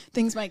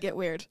Things might get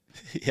weird.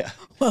 Yeah.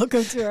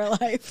 Welcome to our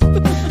life.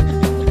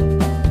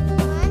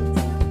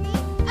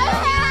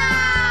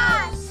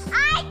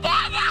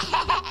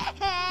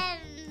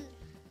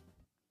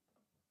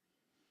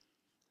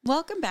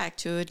 Welcome back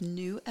to a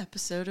new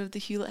episode of the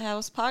Hewlett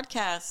House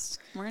podcast.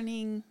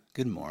 Morning.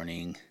 Good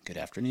morning, good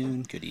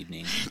afternoon, good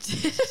evening,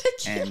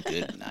 and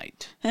good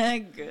night.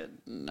 Good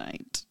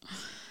night.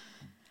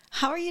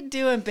 How are you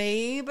doing,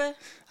 babe?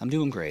 I'm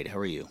doing great. How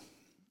are you?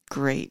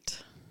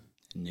 Great.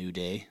 New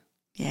day.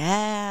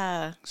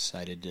 Yeah.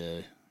 Excited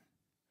to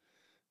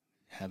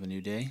have a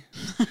new day?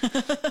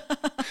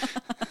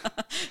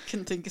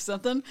 Can think of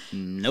something?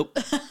 Nope.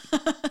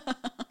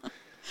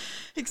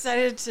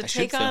 Excited to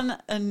take feel- on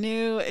a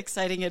new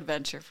exciting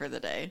adventure for the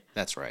day.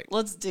 That's right.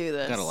 Let's do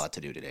this. Got a lot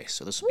to do today,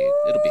 so it'll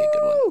be a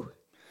good one.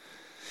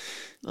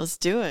 Let's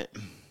do it.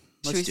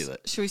 Let's do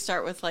it. Should we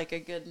start with like a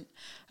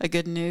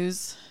good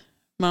news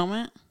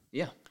moment?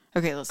 Yeah.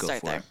 Okay, let's Go start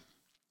for there.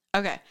 it.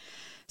 Okay.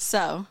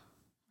 So,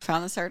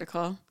 found this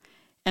article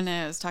and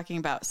it was talking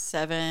about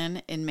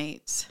 7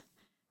 inmates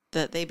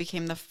that they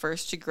became the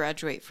first to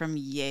graduate from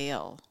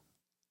Yale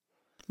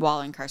while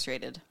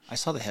incarcerated. I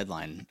saw the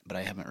headline, but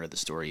I haven't read the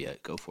story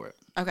yet. Go for it.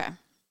 Okay.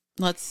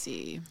 Let's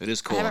see. It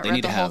is cool. I haven't They read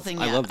need the to whole have. thing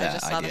I yet. love I that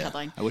just saw the idea.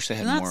 headline. I wish they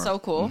had Isn't more. that so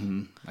cool?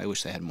 Mm-hmm. I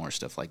wish they had more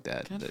stuff like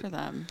that. Good that- for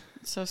them.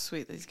 So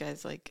sweet. These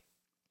guys,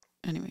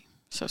 anyway,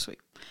 so sweet.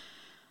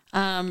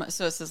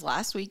 So it says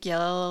last week,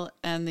 Yale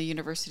and the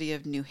University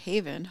of New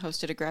Haven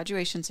hosted a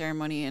graduation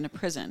ceremony in a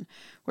prison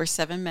where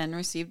 7 men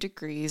received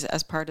degrees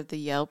as part of the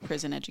Yale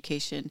Prison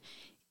Education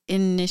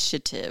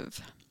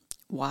Initiative,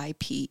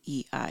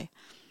 YPEI,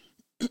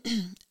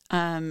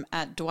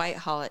 at Dwight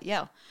Hall at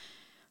Yale.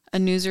 A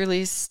news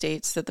release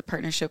states that the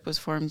partnership was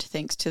formed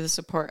thanks to the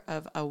support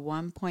of a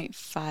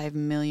 $1.5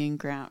 million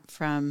grant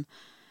from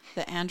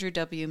the Andrew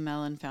W.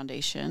 Mellon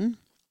Foundation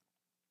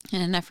in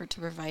an effort to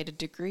provide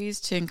degrees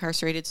to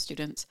incarcerated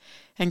students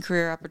and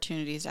career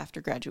opportunities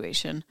after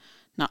graduation.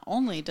 Not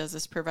only does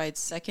this provide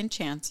second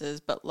chances,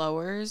 but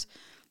lowers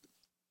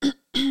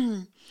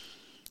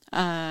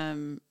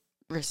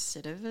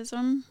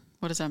recidivism.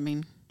 What does that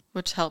mean?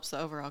 Which helps the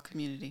overall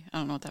community. I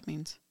don't know what that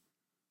means.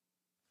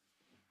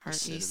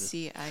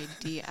 Recidivism.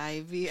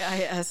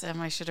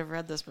 I should have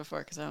read this before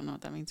because I don't know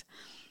what that means.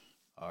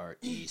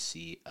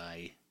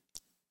 RECI.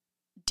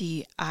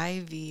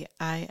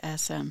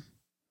 DIVISM.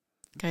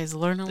 Guys,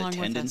 learn The along with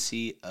us.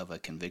 tendency of a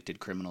convicted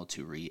criminal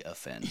to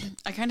re-offend.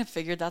 I kind of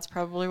figured that's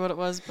probably what it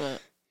was,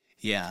 but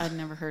Yeah. I'd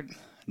never heard.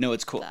 No,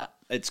 it's cool. that.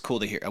 It's cool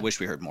to hear. I wish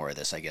we heard more of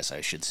this. I guess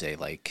I should say,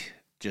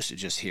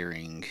 just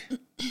hearing.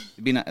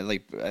 Be not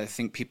like I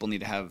think people need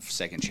to have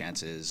second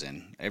chances,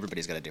 and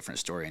everybody's got a different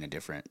story and a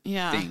different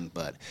thing.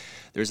 But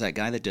there's that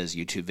guy that does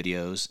YouTube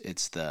videos.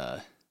 It's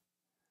the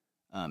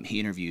he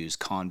interviews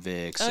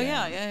convicts. Oh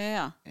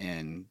yeah.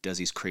 And does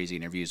these crazy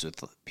interviews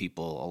with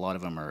people. A lot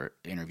of them are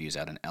interviews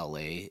out in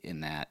L.A.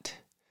 In that,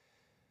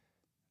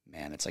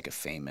 man, it's like a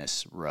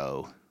famous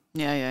row.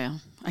 Yeah.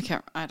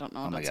 I don't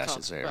know. Oh What my it's gosh, called,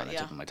 it's right but on the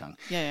tip of my tongue.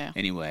 Yeah.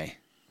 Anyway,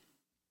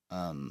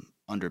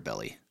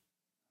 underbelly,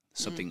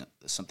 something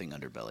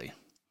underbelly.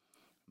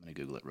 I'm gonna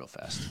Google it real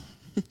fast.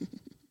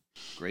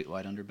 Great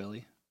white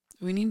underbelly.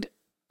 We need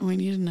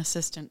an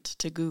assistant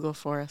to Google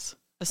for us.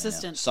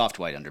 Assistant. Soft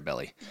white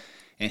underbelly.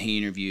 And he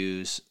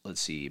interviews, let's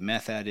see,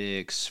 meth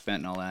addicts,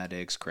 fentanyl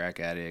addicts, crack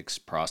addicts,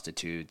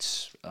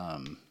 prostitutes.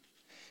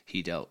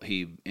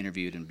 He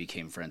interviewed and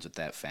became friends with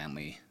that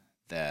family.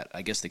 That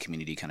I guess the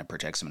community kind of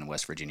protects them in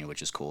West Virginia,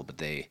 which is cool. But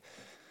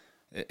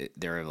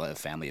they're a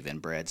family of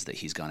inbreds that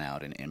he's gone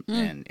out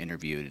and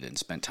interviewed and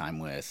spent time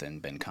with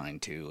and been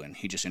kind to. And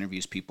he just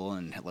interviews people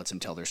and lets them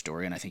tell their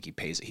story. And I think he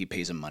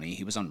pays them money.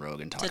 He was on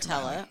Rogan talking To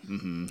tell about it.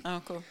 Mm-hmm.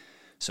 Oh, cool.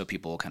 So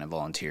people kind of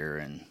volunteer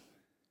and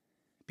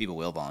people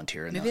will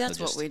volunteer. And Maybe that's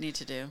what we need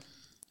to do.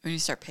 We need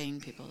to start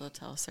paying people to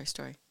tell us their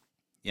story.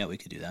 Yeah, we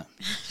could do that.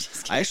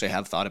 I actually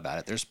have thought about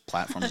it. There's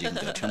platforms you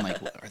can go to. I'm like,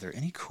 are there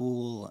any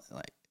cool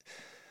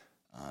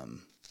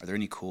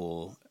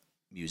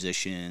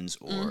musicians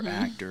or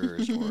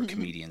actors or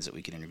comedians that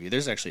we could interview?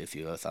 There's actually a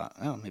few. I thought,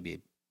 maybe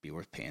it'd be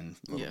worth paying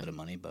a little bit of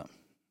money, but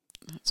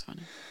That's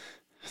funny.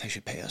 they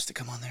should pay us to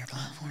come on their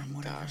platform.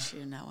 Whatever. Gosh,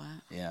 you know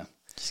what? Yeah.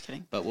 Just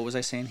kidding. But what was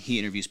I saying? He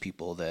interviews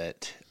people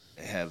that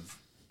have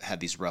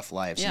had these rough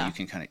lives, and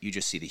you can you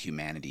just see the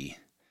humanity.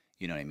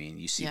 You know what I mean?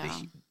 You see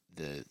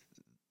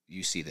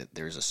you see that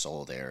there's a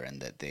soul there,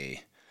 and that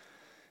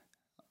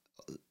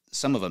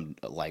some of them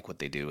like what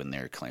they do, and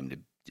they're claimed to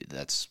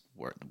that's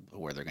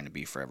where they're going to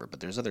be forever.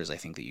 But there's others I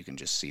think that you can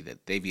just see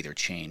that they've either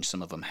changed.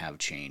 Some of them have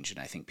changed, and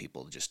I think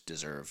people just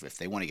deserve, if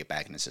they want to get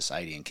back into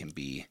society and can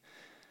be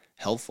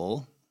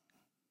helpful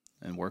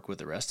and work with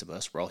the rest of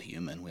us. We're all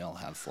human. We all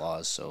have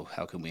flaws. So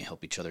how can we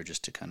help each other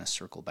just to kind of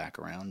circle back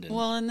around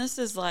and this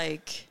is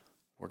like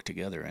work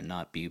together and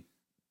not be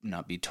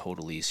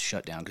totally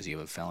shut down because you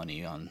have a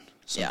felony on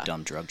some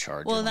dumb drug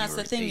charge. Well, and that's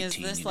the thing 18,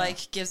 is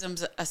this gives them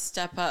a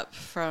step up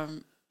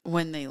from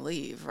when they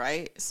leave,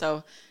 right?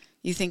 So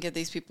you think of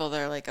these people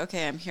that are like,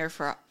 okay, I'm here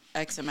for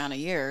X amount of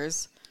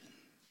years,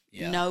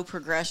 no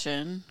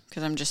progression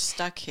because I'm just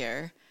stuck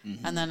here.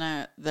 And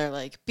then they're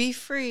like, be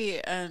free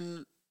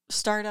and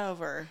start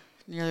over.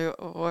 And you're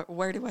like,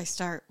 where do I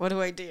start? What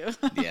do I do?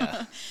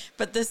 Yeah.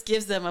 But this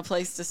gives them a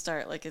place to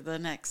start, like the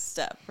next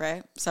step,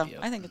 right? So Yep.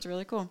 I think it's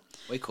really cool.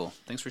 Way cool.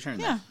 Thanks for sharing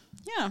Yeah.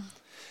 that. Yeah.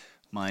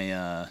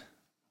 My,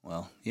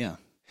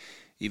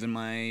 even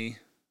my,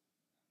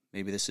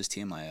 maybe this is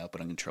TMI out,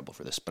 but I'm in trouble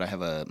for this. But I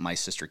have my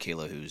sister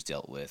Kayla who's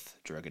dealt with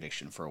drug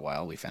addiction for a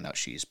while. We found out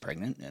she's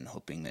pregnant and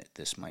hoping that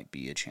this might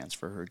be a chance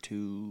for her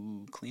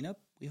to clean up,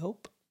 we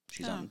hope.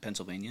 She's out in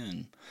Pennsylvania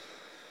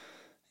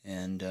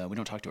and we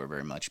don't talk to her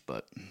very much,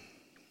 but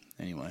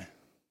anyway.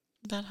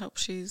 That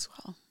helps she's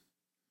well.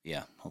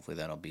 Yeah, hopefully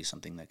that'll be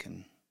something that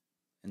can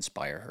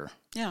inspire her.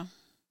 Yeah.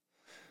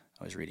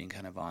 I was reading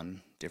kind of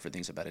on different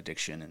things about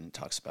addiction, and it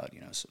talks about,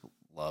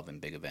 love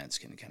and big events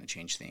can kind of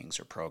change things,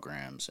 or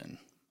programs, and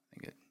I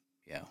think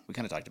we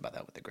kind of talked about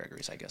that with the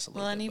Gregories, I guess, a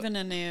little bit. Well, and even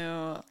a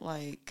new,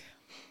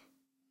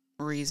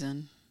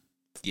 reason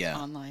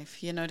on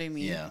life. You know what I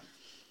mean? Yeah.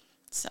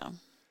 So.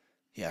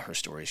 Yeah, her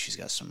stories, she's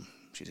got some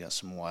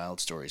wild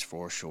stories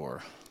for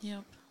sure.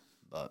 Yep.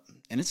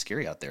 And it's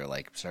scary out there,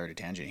 sorry to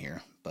tangent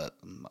here, but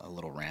a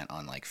little rant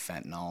on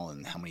fentanyl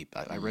and how many,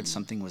 I read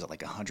something, was it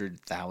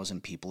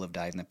 100,000 people have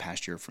died in the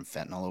past year from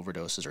fentanyl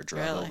overdoses or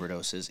drug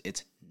overdoses?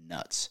 It's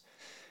nuts.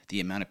 The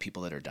amount of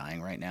people that are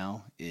dying right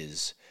now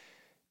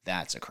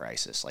that's a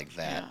crisis.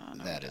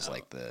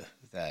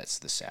 That's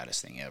the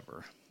saddest thing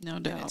ever. No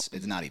doubt. And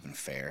it's not even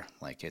fair.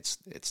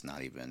 It's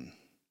not even,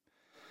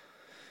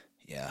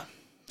 yeah.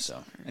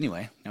 So,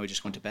 anyway, now we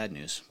just went to bad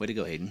news. Way to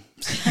go, Hayden.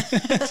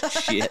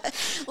 Shit.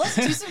 Let's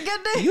do some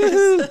good news.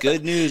 Yoo-hoo!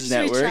 Good News Should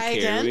Network. we try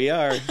again? Here we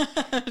are.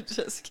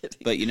 Just kidding.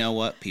 But you know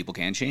what? People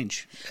can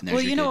change. And there's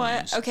Well, your you know good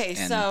what? news. Okay,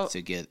 and so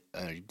to get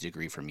a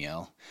degree from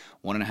Yale,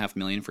 $1.5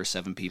 million for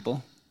 7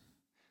 people.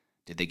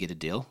 Did they get a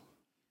deal?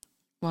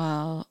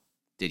 Well,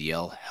 Did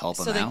Yale help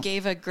them so they out?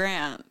 gave a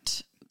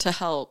grant to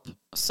help.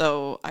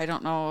 So I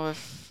don't know.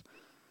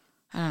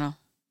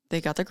 They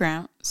got the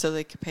grant so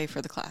they could pay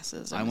for the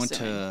classes. I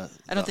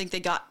don't think they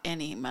got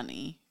any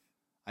money.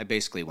 I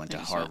basically went to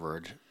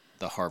Harvard,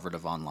 the Harvard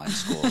of online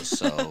schools,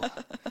 so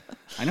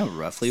I know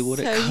roughly what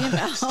it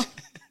cost.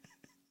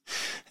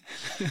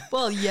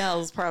 Well,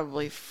 Yale's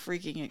probably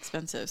freaking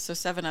expensive. So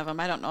 7 of them.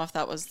 I don't know if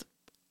that was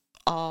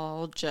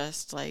all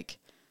just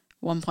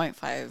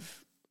 1.5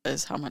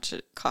 is how much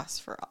it costs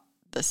for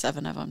the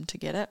 7 of them to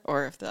get it,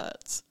 or if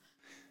that's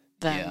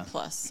them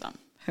plus some.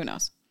 Who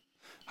knows?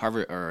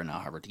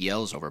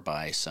 Yale's over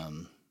by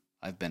some.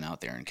 I've been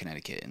out there in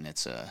Connecticut, and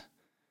it's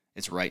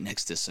right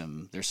next to it's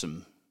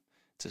an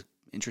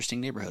interesting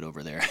neighborhood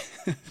over there.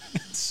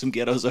 Some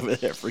ghettos over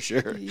there for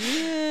sure.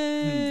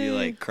 Yeah.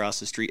 Be across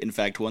the street. In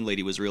fact, one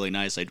lady was really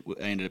nice. I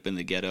ended up in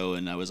the ghetto,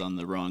 and I was on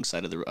the wrong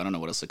side of I don't know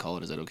what else to call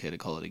it. Is that okay to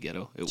call it a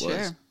ghetto? It Sure.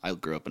 was. I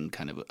grew up in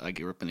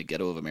a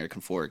ghetto of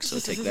American Forks, so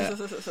take that.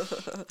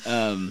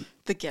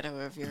 The ghetto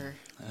of your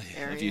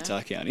area. Of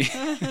Utah County.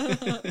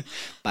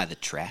 By the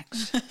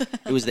tracks.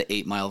 It was the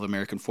 8 Mile of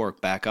American Fork.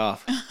 Back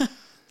off.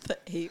 The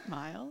 8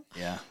 Mile?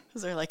 Yeah.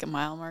 Is there a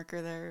mile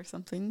marker there or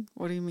something?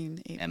 What do you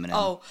mean?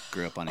 Eminem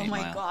grew up on 8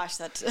 Mile. Oh my gosh,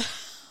 that's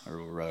or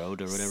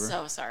road or whatever.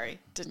 So sorry.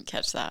 Didn't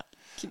catch that.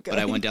 Keep going.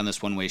 But I went down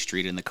this one-way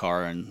street in the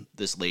car, and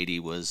this lady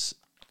was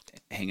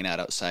hanging out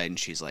outside, and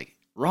she's like,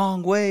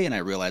 wrong way. And I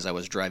realized I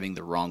was driving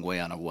the wrong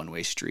way on a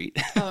one-way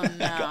street. Oh,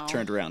 no. I got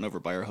turned around over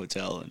by our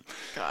hotel.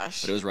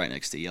 Gosh. But it was right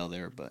next to Yale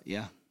there. But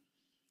yeah.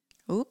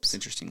 Oops.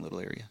 Interesting little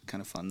area.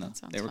 Kind of fun, though.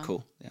 They were fun.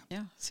 Cool. Yeah.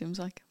 Yeah, seems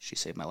like. She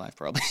saved my life,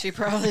 probably. She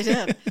probably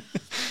did.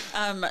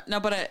 No,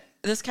 but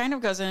this kind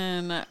of goes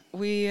in.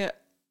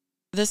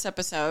 This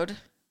episode,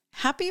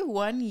 happy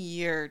 1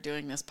 year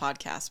doing this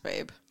podcast,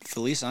 babe.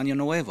 Feliz Año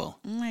Nuevo.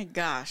 Oh my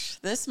gosh.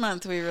 This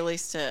month we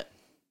released it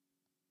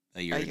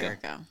A year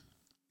ago.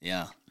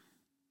 Yeah.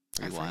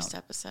 Pretty wild. First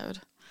episode.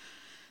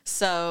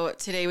 So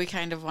today we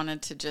kind of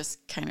wanted to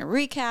just kind of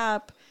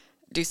recap,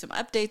 do some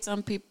updates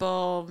on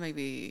people,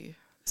 maybe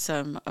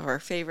some of our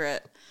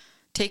favorite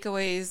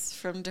takeaways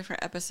from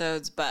different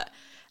episodes. But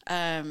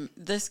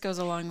this goes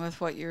along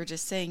with what you were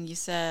just saying. You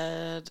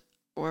said,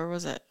 where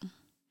was it?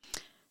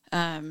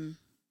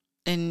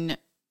 In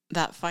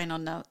that final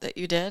note that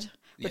you did,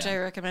 which I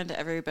recommend to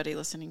everybody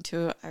listening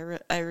to.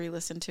 I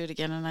re-listened to it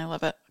again and I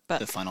love it. But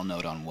the final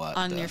note on what?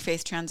 On your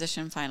faith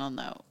transition final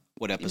note.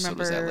 What episode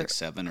was that?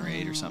 7 or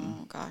 8 or something?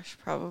 Oh gosh,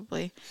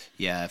 probably.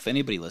 Yeah, if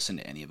anybody listened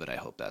to any of it, I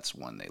hope that's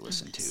one they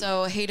listened to.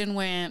 So Hayden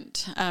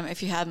went,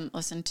 if you hadn't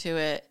listened to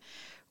it,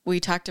 we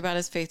talked about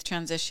his faith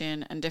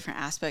transition and different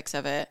aspects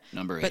of it.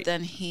 Number 8. But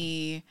then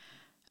he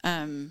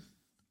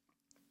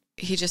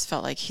just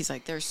felt like, he's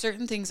like, there's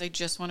certain things I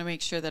just want to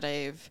make sure that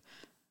I've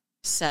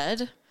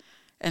said.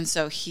 And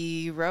so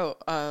he wrote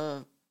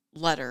a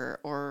letter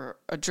or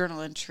a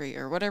journal entry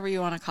or whatever you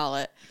want to call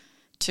it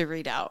to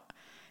read out.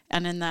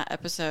 And in that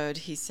episode,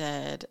 he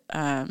said,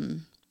 I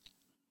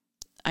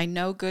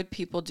know good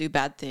people do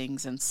bad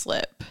things and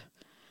slip.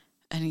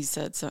 And he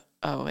said,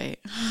 oh, wait,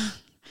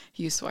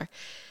 you swore.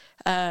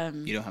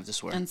 You don't have to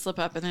swear. And slip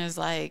up. And it was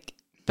like,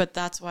 but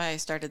that's why I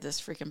started this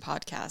freaking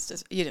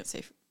podcast. You didn't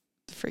say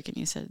freaking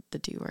you said the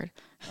D word.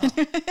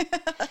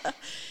 At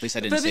least I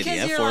didn't say the because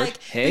F you're word.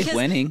 like- Hey, because-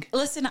 winning.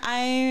 Listen,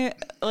 I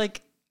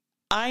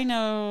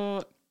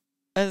know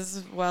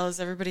as well as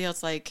everybody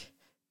else, like,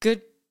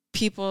 good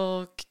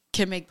people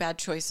can make bad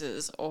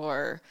choices,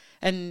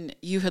 and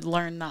you had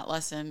learned that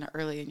lesson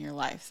early in your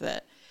life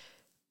that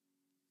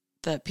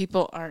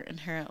people aren't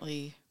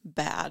inherently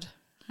bad.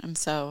 And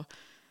so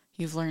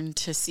you've learned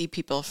to see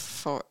people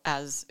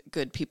as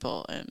good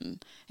people.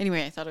 And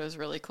anyway, I thought it was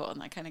really cool. And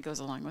that kind of goes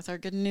along with our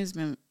good news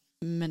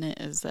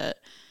minute, is that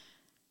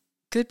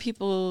good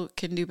people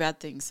can do bad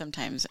things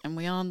sometimes. And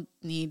we all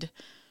need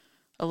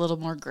a little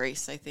more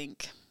grace, I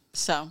think.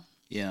 So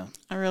Yeah.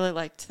 I really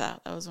liked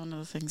that. That was one of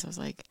the things I was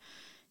like,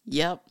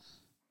 yep.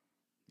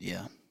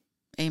 Yeah.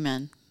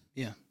 Amen.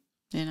 Yeah.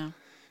 You know?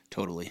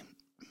 Totally.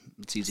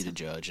 It's easy to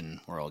judge,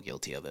 and we're all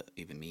guilty of it,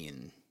 even me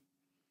and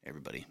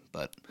everybody.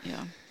 But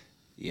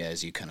yeah,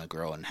 as you kind of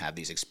grow and have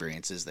these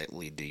experiences that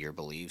lead to your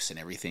beliefs and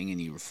everything,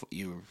 and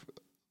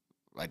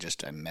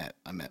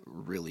I met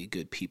really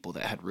good people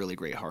that had really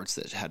great hearts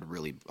that had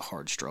really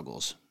hard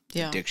struggles,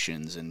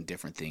 addictions and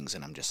different things,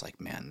 and I'm just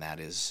like, man, that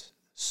is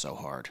so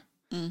hard.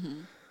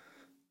 Mm-hmm.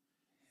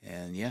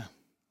 And yeah,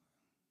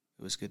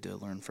 it was good to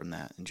learn from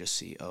that and just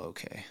see, oh,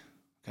 okay,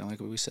 kind of like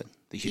what we said,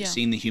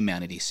 seeing the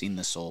humanity, seeing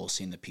the soul,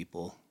 seeing the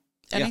people.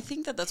 And I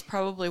think that that's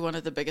probably one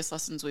of the biggest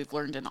lessons we've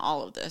learned in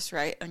all of this,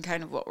 right? And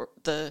kind of what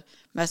the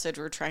message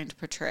we're trying to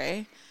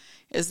portray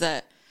is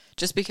that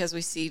just because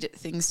we see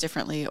things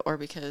differently, or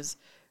because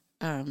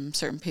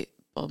certain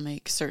people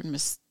make certain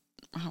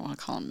I don't want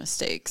to call them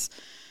mistakes,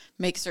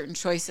 make certain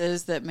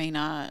choices that may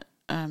not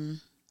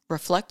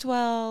reflect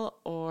well,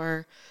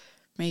 or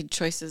made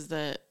choices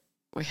that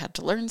we had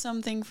to learn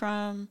something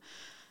from.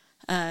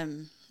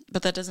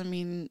 But that doesn't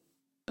mean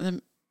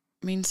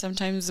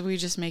sometimes we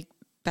just make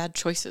bad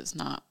choices,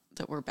 not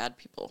that we're bad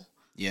people.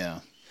 Yeah.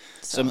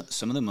 So.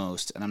 Some of the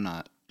most, and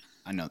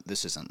I know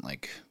this isn't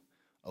like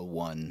a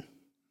one.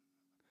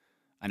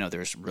 I know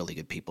there's really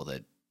good people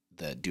that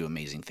do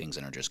amazing things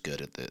and are just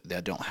good at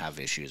that don't have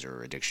issues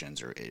or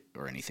addictions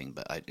or anything.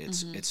 But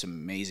it's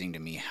amazing to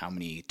me how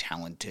many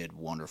talented,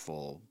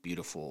 wonderful,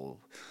 beautiful,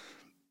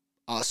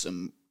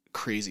 awesome,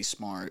 crazy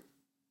smart,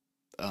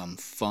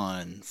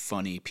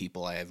 funny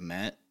people I have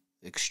met.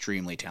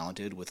 Extremely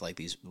talented with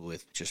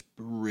just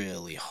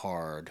really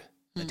hard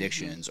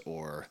addictions,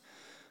 or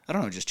I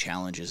don't know, just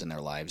challenges in their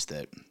lives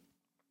that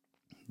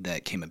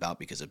came about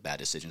because of bad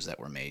decisions that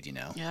were made, you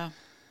know? Yeah.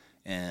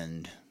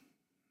 And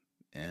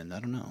I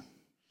don't know.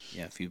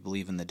 Yeah. If you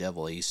believe in the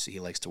devil, he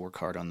likes to work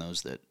hard on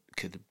those that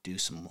could do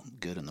some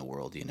good in the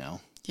world, you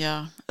know?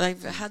 Yeah.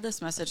 I've had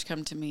this message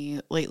come to me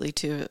lately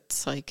too.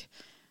 It's like,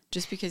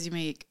 just because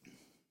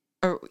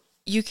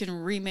you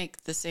can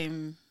remake the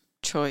same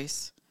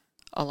choice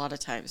a lot of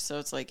times. So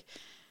it's like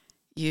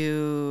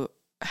you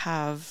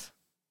have,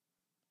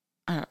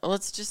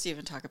 let's just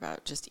even talk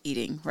about just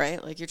eating,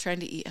 right? Like, you're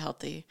trying to eat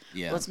healthy.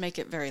 Yeah. Let's make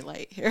it very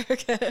light here.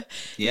 Yeah.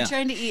 You're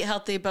trying to eat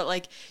healthy, but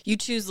like you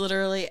choose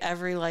literally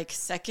every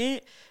second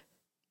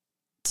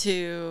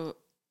to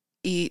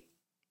eat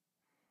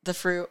the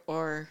fruit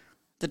or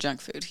the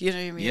junk food. You know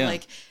what I mean? Yeah.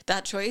 Like,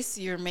 that choice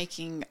you're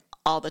making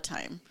all the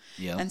time.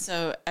 Yeah. And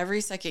so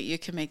every second you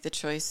can make the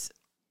choice,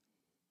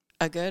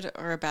 a good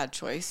or a bad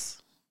choice.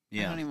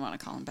 Yeah. I don't even want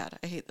to call them bad.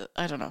 I hate that.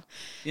 I don't know.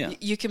 Yeah.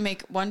 You can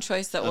make one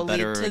choice that will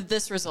lead to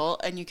this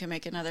result, and you can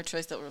make another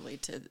choice that will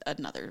lead to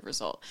another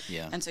result.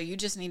 Yeah. And so you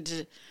just need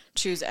to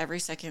choose every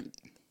second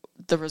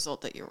the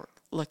result that you're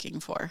looking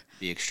for.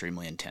 Be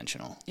extremely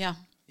intentional. Yeah.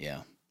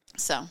 Yeah.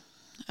 So,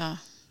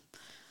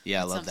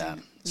 yeah, I love that.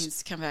 Needs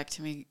to come back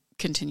to me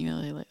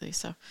continually lately.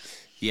 So,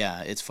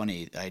 yeah, it's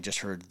funny. I just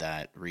heard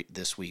that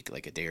this week,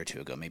 like a day or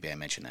two ago. Maybe I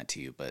mentioned that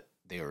to you, but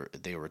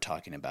they were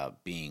talking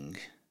about being.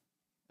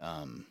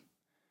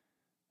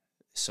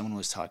 Someone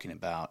was talking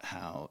about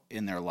how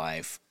in their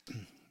life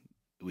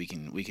we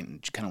can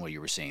kind of what you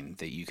were saying,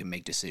 that you can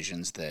make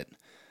decisions that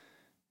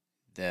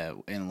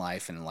in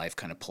life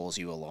kind of pulls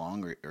you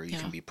along, or you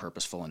can be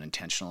purposeful and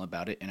intentional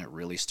about it. And it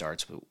really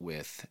starts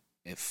with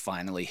it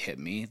finally hit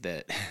me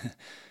that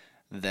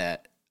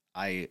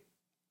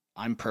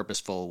I'm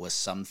purposeful with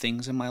some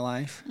things in my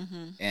life,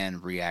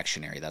 and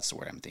reactionary. That's the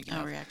word I'm thinking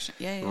of. Reaction.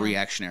 Yeah.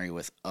 Reactionary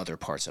with other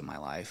parts of my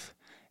life.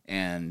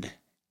 And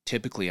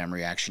typically I'm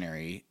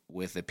reactionary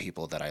with the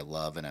people that I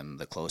love and I'm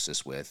the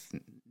closest with,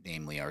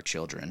 namely our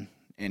children.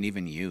 And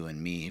even you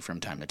and me, from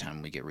time to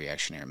time, we get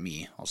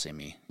reactionary. I'll say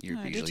me.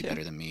 You're usually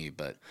better than me,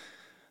 but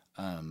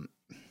and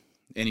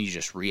you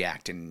just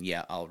react, and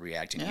I'll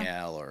react and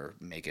yell or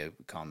make a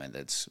comment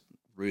that's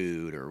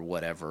rude or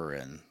whatever,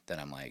 and then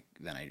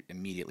I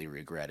immediately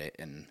regret it.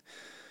 And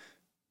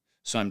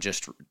so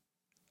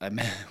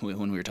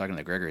when we were talking to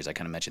the Gregory's, I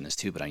kind of mentioned this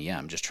too, but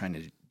I'm just trying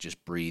to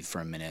just breathe for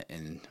a minute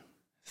and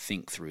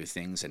think through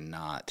things and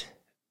not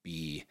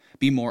be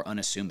more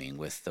unassuming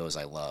with those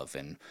I love.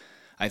 And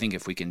I think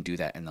if we can do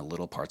that in the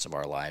little parts of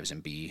our lives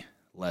and be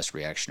less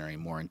reactionary,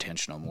 more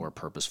intentional, more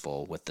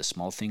purposeful with the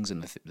small things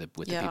and with the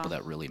people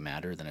that really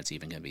matter, then it's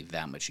even going to be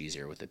that much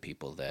easier with the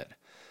people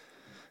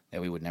that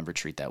we would never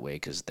treat that way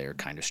because they're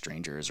kind of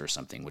strangers or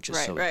something, which is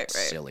Right.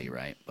 silly,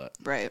 right? But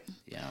Right.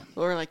 yeah,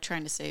 We're like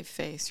trying to save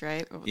face,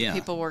 right? The Yeah.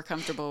 people we're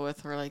comfortable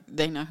with, we're like,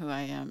 they know who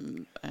I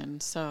am.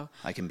 And so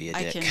I can be a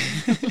I dick.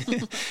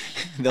 can,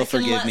 They'll I can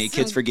forgive let me.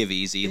 Kids some- forgive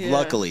easy. Yeah.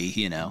 Luckily,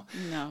 you know.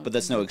 no. But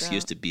that's no no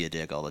excuse doubt. to be a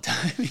dick all the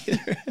time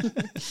either.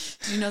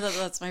 Do you know that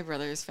that's my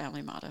brother's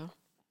family motto?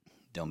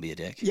 Don't be a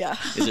dick. Yeah.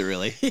 Is it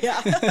really? Yeah.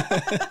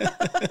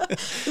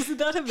 Isn't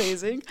that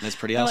amazing? That's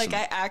pretty And, awesome. Like,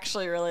 I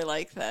actually really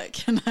like that.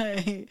 Can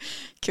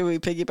we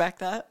piggyback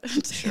that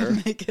to Sure.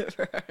 make it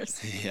for ours?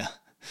 Yeah.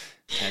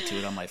 Tattoo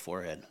it on my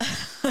forehead.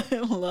 I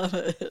love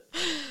it.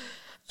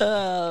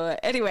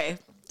 Anyway,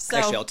 so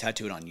Actually, I'll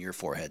tattoo it on your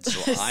forehead so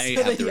I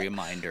have the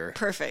reminder.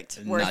 perfect.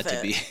 not Worth to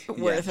it. be-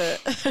 Worth it.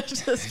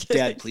 Just kidding.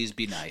 Dad, please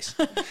be nice.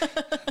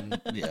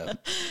 Yeah.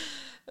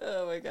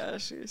 Oh my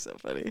gosh, you're so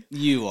funny.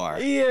 You are.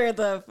 You're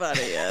the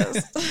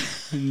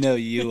funniest. No,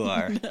 you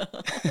are.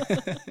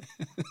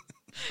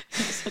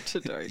 Such a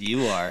dork.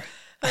 You are.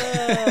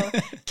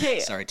 Okay,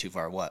 Sorry, too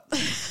far. What?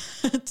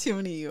 too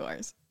many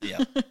URs.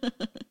 Yeah.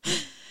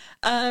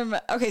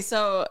 Okay,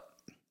 so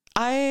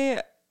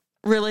I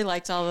really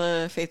liked all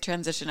the faith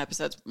transition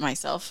episodes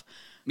myself.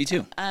 Me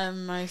too.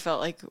 I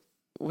felt like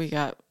we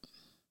got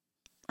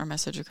our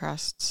message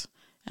across,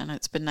 and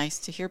it's been nice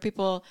to hear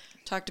people,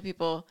 talk to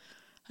people,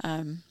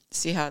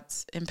 see how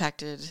it's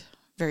impacted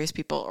various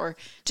people, or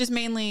just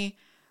mainly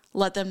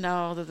let them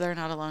know that they're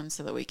not alone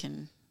so that we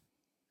can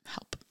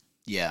help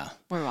Yeah.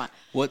 where we want.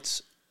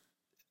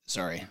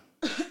 Sorry.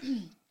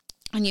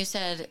 And you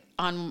said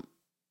on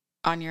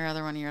your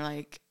other one, you're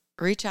like,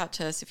 reach out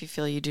to us if you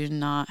feel you do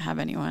not have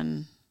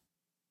anyone.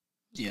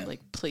 Yeah.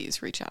 Like,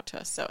 please reach out to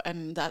us. So,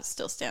 and that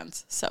still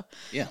stands. So,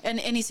 Yeah. in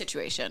any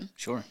situation,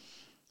 Sure.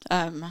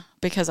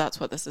 because that's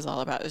what this is all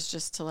about, is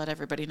just to let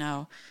everybody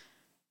know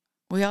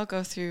we all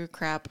go through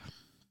crap.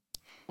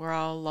 We're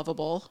all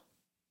lovable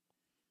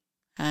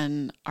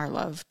and are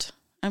loved,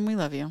 and we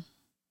love you.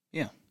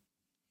 Yeah.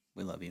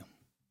 We love you.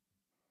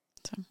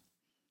 So,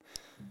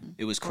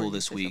 It was Or cool you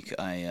this say week.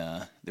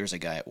 There's a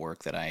guy at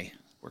work that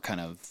we're kind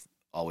of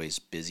always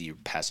busy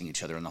passing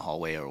each other in the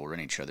hallway, or we'll run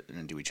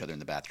into each other in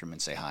the bathroom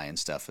and say hi and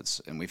stuff.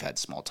 And we've had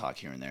small talk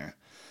here and there.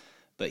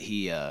 But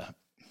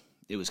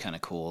it was kind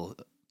of cool.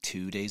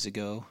 2 days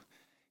ago,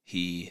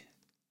 he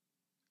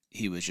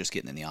was just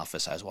getting in the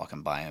office. I was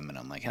walking by him and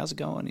I'm like, "How's it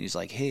going?" And he's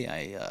like, "Hey,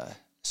 I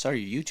saw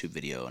your YouTube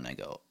video." And I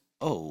go,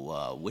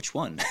 "Oh, which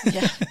one?"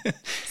 yeah.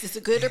 Is this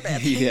a good or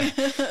bad thing?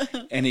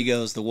 Yeah. And he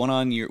goes, "The one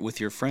on with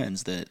your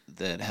friends that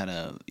had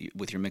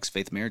with your mixed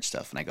faith marriage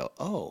stuff." And I go,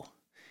 "Oh."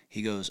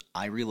 He goes,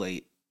 "I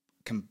relate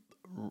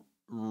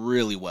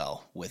really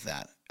well with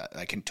that.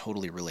 I can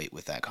totally relate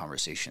with that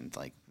conversation.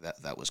 Like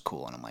that was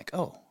cool." And I'm like,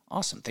 "Oh,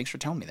 awesome. Thanks for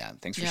telling me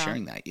that. Thanks for Yeah.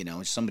 sharing that." You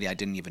know, it's somebody I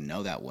didn't even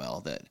know that well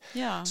that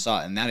Yeah.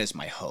 saw it. And that is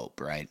my hope,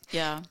 right?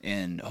 Yeah.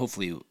 And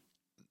hopefully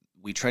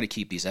we try to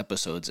keep these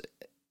episodes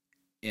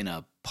in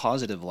a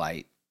positive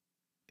light,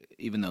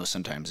 even though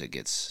sometimes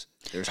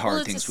there's hard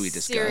Well, things we it's a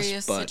discuss.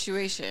 serious But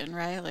situation,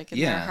 right? Like, there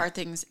Yeah. are hard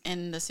things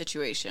in the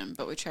situation,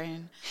 but we try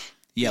and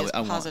yeah, be as I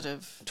want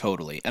positive.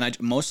 totally. And I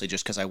mostly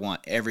just because I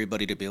want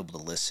everybody to be able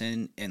to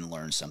listen and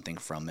learn something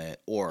from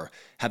it or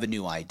have a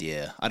new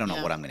idea. I don't know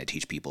Yeah. what I'm going to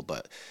teach people,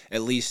 but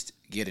at least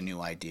get a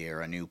new idea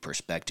or a new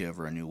perspective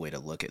or a new way to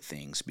look at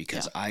things,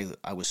 because I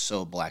was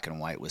so black and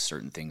white with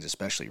certain things,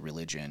 especially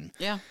religion.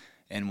 Yeah.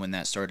 And when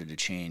that started to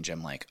change,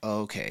 I'm like,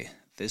 oh, okay,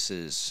 they're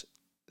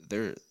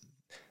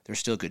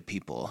still good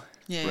people,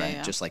 Yeah, right?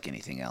 yeah. Just like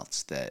anything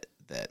else that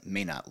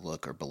may not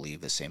look or believe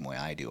the same way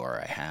I do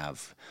or I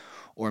have.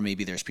 Or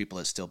maybe there's people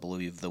that still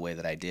believe the way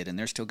that I did, and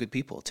they're still good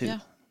people too. Yeah.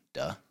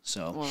 Duh.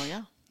 So Well,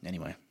 yeah.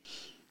 anyway,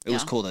 it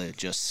was Yeah. cool to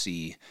just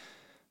see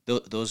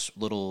those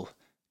little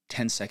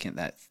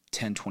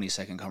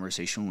 20-second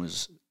conversation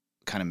was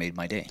kind of made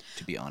my day,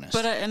 to be honest.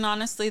 But and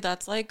honestly,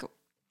 that's like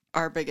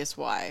our biggest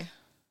why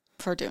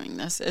for doing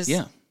this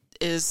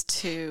is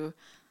to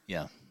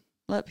yeah.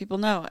 let people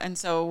know. And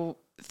so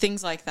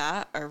things like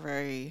that are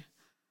very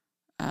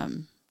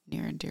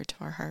near and dear to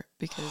our heart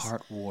because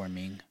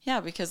Heartwarming.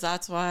 because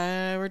that's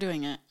why we're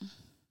doing it.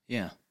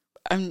 Yeah.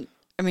 I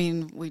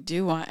mean, we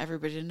do want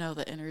everybody to know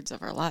the innards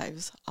of our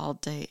lives all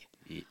day.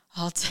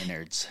 All day.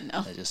 Innards.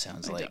 No, That just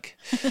sounds like.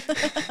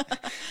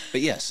 But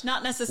yes.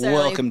 Not necessarily,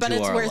 Welcome but to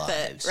it's our worth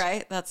lives. it,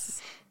 right?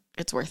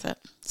 It's worth it.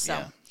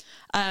 So,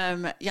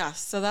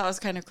 so that was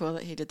kind of cool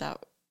that he did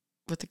that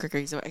with the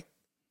Gregory. So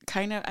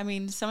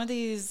some of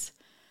these,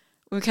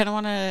 we kind of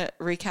want to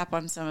recap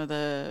on some of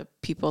the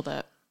people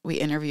that we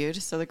interviewed.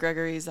 So the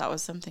Gregorys, that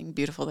was something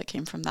beautiful that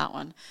came from that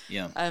one.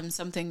 Yeah.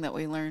 Something that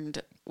we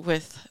learned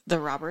with the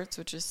Roberts,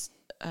 which is,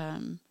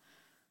 one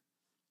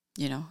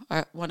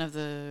of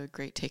the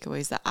great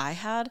takeaways that I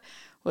had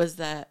was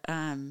that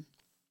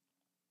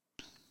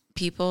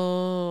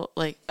people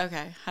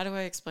how do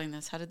I explain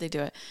this? How did they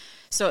do it?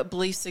 So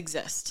beliefs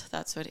exist.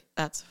 That's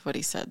what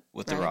he said.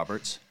 With right? the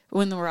Roberts.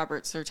 When the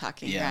Roberts are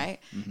talking, Yeah. right?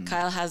 Mm-hmm.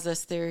 Kyle has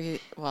this theory.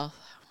 Well,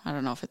 I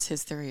don't know if it's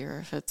his theory or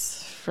if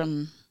it's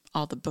from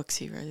all the books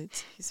he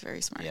reads. He's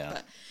very smart. Yeah.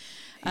 But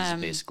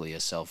He's basically a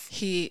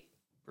he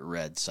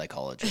read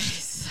psychologist.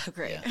 He's so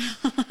great.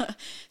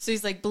 So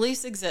he's like,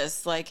 beliefs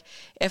exist. Like,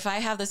 if I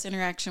have this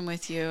interaction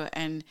with you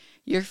and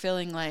you're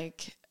feeling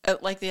like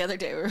the other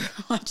day we were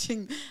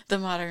watching The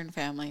Modern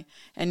Family,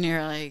 and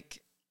you're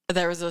like,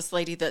 there was this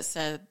lady that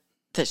said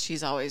that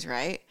she's always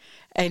right,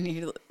 and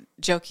you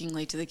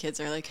jokingly to the kids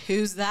are like,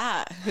 who's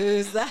that?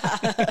 Who's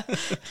that?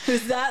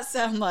 Who's that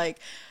sound like?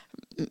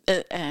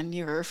 And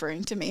you were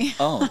referring to me.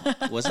 Oh,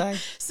 was I?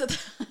 So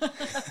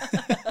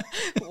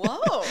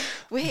whoa,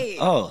 wait,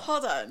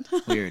 hold on.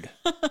 Weird.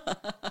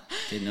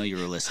 Didn't know you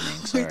were listening.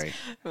 Sorry.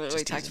 We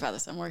talked about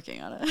this. I'm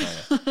working on it.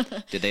 Oh, yeah.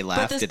 Did they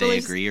laugh? Did they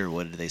agree, or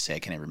what did they say? I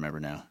can't even remember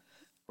now.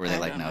 Were they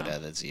like, no,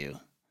 Dad, that's you?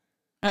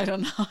 I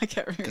don't know. I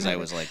can't remember. Because I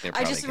was like, they're I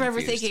probably just remember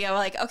confused. thinking, I'm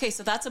like, okay,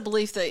 so that's a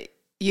belief that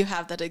you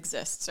have that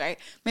exists, right?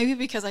 Maybe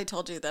because I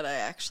told you that I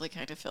actually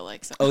kind of feel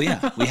like so. Oh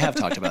yeah, we have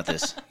talked about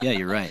this. Yeah,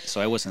 you're right.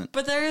 So I wasn't.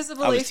 But there is a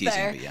belief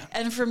there, yeah.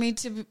 And for me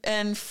to,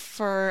 and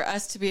for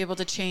us to be able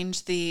to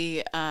change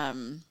the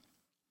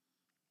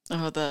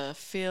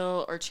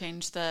feel, or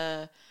change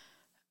the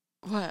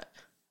what,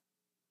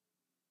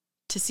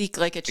 to seek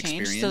like a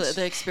change, so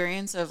the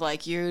experience of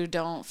like, you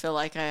don't feel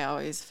like I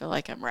always feel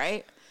like I'm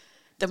right.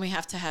 Then we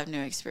have to have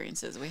new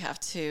experiences. We have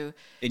to.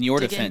 In your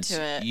defense,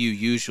 you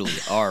usually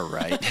are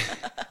right.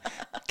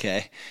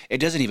 Okay. It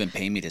doesn't even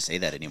pay me to say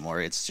that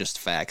anymore. It's just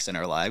facts in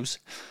our lives.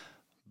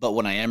 But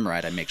when I am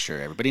right, I make sure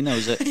everybody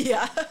knows it.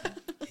 Yeah.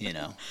 You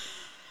know.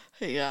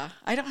 Yeah.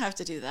 I don't have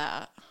to do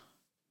that.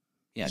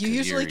 Yeah, you're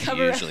usually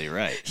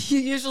right. You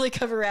usually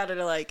come around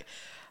and are like,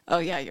 oh,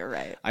 yeah, you're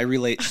right. I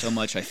relate so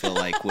much, I feel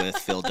like, with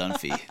Phil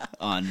Dunphy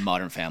on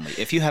Modern Family.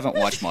 If you haven't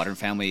watched Modern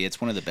Family, it's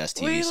one of the best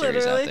TV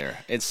series out there.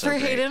 It's so great.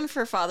 For Hayden,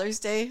 for Father's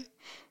Day,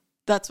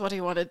 that's what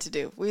he wanted to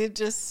do. We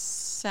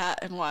just sat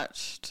and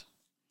watched.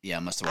 Yeah, I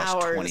must have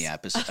watched hours. 20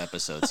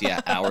 episodes. Yeah,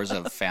 hours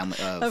of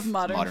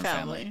Modern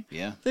Family.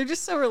 Yeah. They're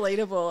just so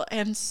relatable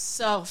and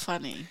so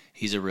funny.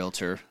 He's a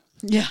realtor.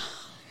 Yeah.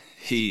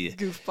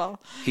 Goofball.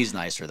 He's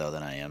nicer though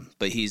than I am,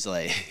 but he's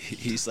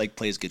like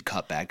plays good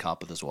cop, bad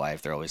cop with his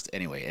wife. They're always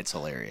it's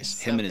hilarious.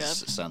 So Him and his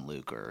son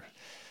Luke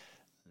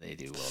they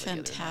do well together.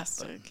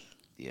 Fantastic.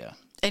 Yeah.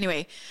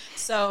 Anyway,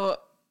 so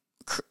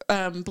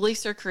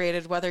beliefs are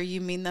created whether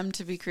you mean them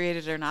to be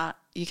created or not.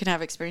 You can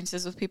have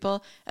experiences with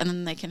people, and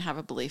then they can have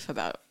a belief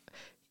about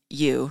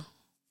you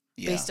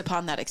based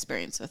upon that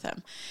experience with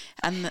them,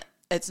 and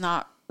it's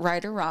not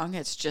right or wrong.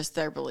 It's just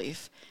their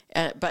belief.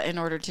 But in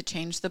order to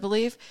change the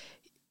belief,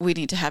 we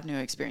need to have new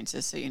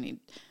experiences. So you need,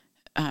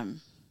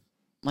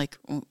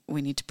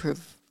 we need to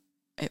prove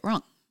it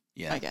wrong.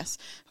 Yeah. I guess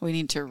we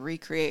need to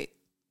recreate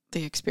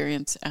the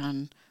experience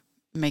and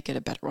make it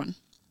a better one.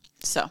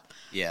 So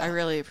I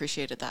really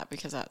appreciated that,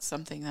 because that's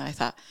something that I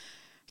thought,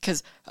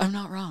 because I'm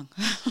not wrong.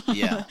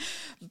 Yeah.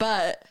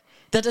 But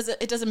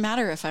it doesn't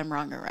matter if I'm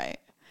wrong or right.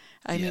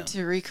 I need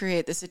to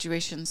recreate the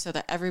situation so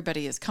that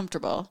everybody is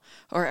comfortable,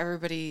 or I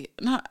don't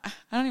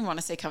even want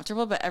to say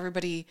comfortable, but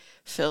everybody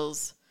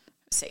feels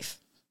safe.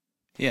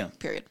 Yeah.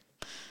 Period.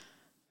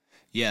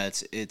 Yeah,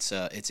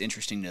 it's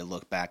interesting to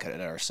look back at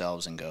it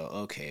ourselves and go,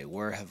 okay,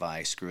 where have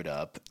I screwed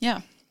up?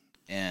 Yeah.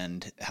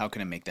 And how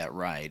can I make that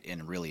right?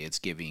 And really,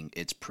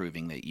 it's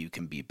proving that you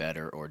can be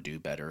better or do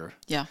better.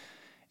 Yeah.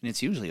 And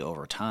it's usually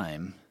over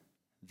time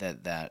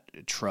that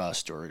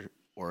trust or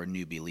a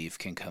new belief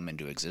can come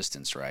into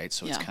existence, right?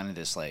 So it's kind of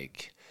this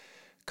like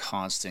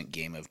constant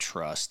game of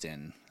trust,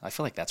 and I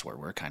feel like that's where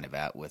we're kind of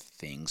at with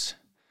things.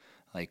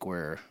 Like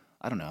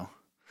I don't know,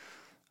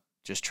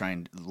 just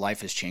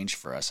life has changed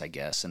for us, I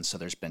guess. And so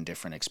there's been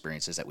different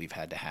experiences that we've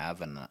had to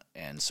have.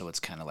 And so it's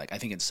kind of like, I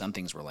think in some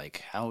things we're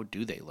like, how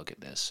do they look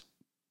at this?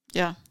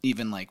 Yeah.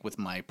 Even like with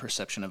my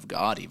perception of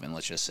God, even,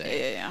 let's just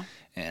say. Yeah.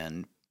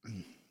 And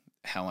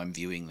how I'm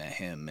viewing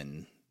him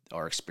and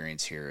our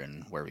experience here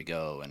and where we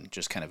go, and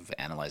just kind of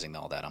analyzing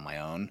all that on my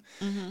own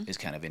is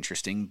kind of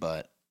interesting.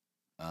 But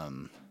I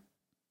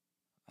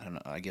don't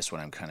know. I guess what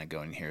I'm kind of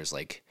going here is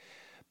like,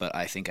 but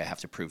I think I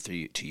have to prove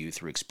to you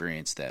through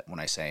experience that when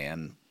I say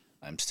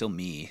I'm still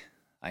me,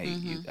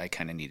 I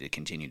kind of need to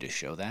continue to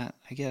show that,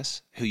 I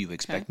guess, who you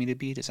expect me to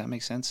be. Does that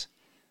make sense?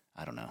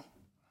 I don't know.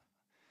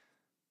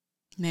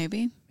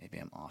 Maybe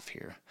I'm off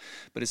here,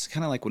 but it's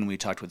kind of like when we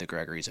talked with the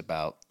Gregories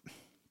about,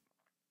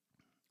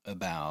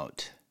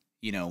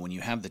 when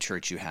you have the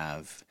church, you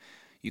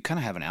kind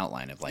of have an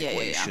outline of like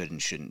what you should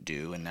and shouldn't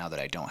do. And now that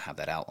I don't have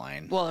that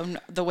outline, well,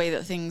 the way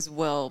that things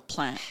will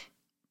play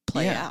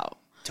out.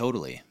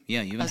 Totally.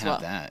 Yeah. You even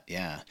have that.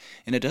 Yeah.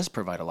 And it does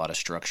provide a lot of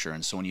structure.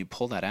 And so when you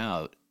pull that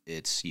out,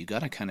 you got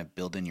to kind of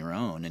build in your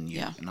own, and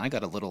and I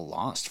got a little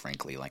lost,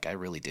 frankly, like I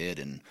really did.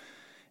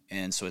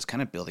 And so it's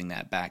kind of building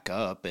that back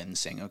up and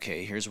saying,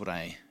 okay, here's what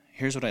I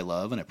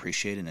love and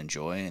appreciate and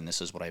enjoy. And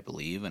this is what I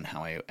believe and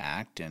how I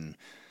act. And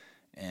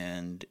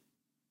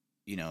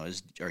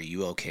are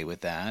you okay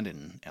with that?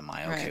 And am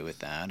I okay with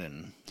that?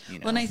 And,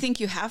 Well, and I think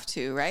you have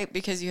to, right?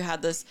 Because you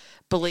had this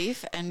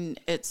belief and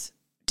it's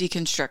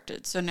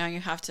deconstructed. So now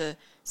you have to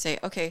say,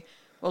 okay,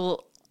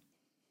 well,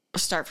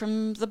 start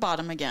from the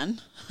bottom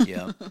again.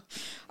 Yeah.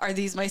 Are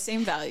these my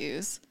same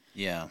values?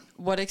 Yeah.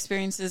 What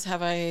experiences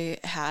have I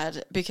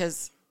had?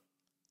 Because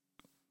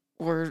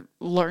we're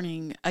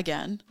learning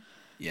again.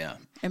 Yeah.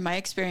 In my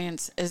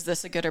experience, is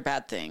this a good or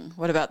bad thing?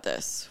 What about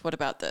this? What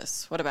about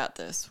this? What about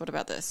this? What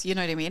about this? You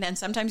know what I mean? And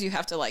sometimes you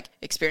have to like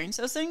experience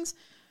those things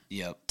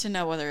Yep. to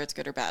know whether it's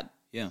good or bad.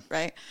 Yeah.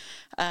 Right.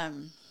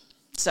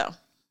 So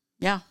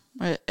yeah,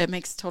 it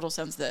makes total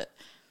sense that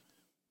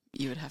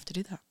you would have to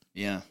do that.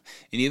 Yeah.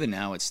 And even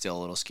now it's still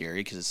a little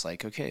scary because it's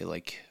like, okay,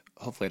 like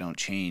hopefully I don't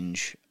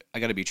change. I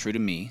got to be true to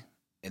me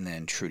and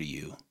then true to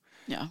you.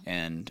 Yeah.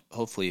 And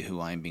hopefully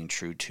who I'm being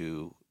true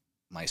to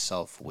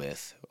myself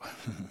with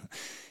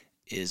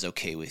is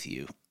okay with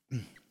you.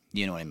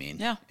 You know what I mean?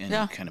 Yeah.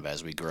 And kind of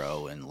as we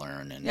grow and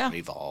learn and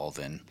evolve.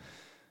 And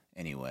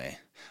anyway,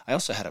 I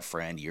also had a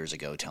friend years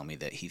ago tell me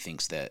that he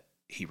thinks that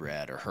he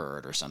read or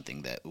heard or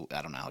something that,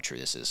 I don't know how true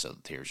this is. So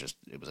it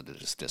was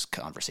just this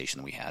conversation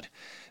that we had,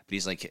 but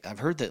he's like, I've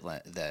heard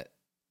that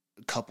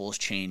couples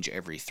change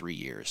every 3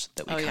 years,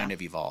 that we kind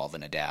of evolve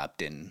and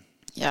adapt and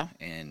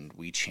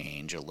we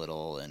change a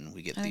little and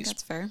we get I think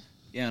that's fair.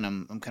 Yeah. And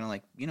I'm kind of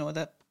like, you know what,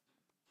 that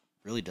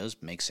really does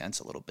make sense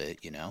a little bit,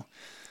 you know?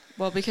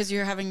 Well, because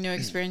you're having new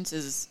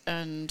experiences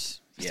and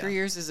 3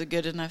 years is a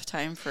good enough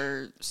time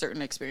for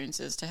certain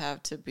experiences to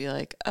have to be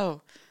like,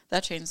 oh,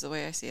 that changed the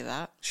way I see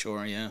that.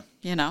 Sure, yeah.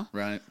 You know?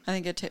 Right. I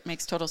think it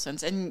makes total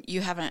sense. And you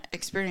haven't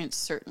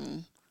experienced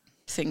certain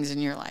things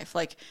in your life.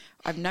 Like,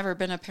 I've never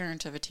been a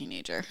parent of a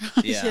teenager,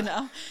 you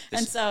know?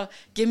 And so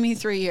give me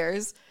 3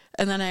 years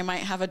and then I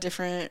might have a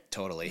different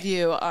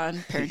view on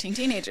parenting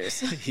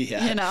teenagers,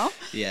 you know?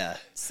 Yeah.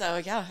 So,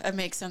 yeah, it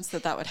makes sense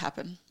that would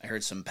happen. I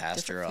heard some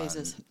pastor on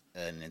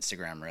an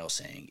Instagram reel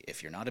saying,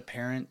 if you're not a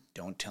parent,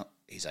 don't tell.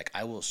 He's like,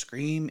 I will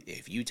scream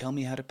if you tell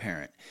me how to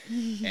parent.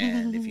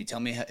 And if you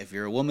tell me, if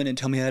you're a woman and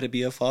tell me how to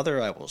be a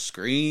father, I will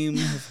scream.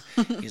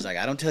 He's like,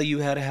 I don't tell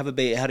you how to have a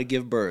baby, how to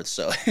give birth.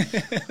 So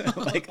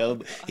I'm like,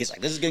 he's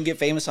like, this is going to get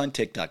famous on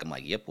TikTok. I'm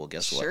like, yep, well,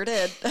 guess what? Sure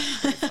did.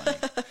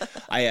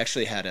 I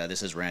actually had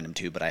this is random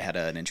too, but I had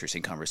an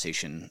interesting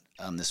conversation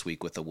this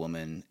week with a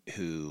woman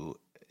who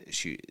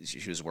she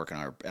was working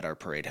at our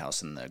parade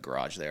house in the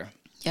garage there.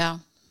 Yeah.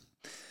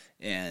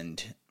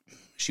 And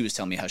she was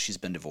telling me how she's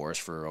been divorced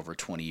for over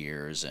 20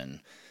 years and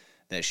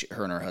that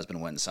her and her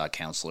husband went and saw a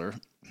counselor.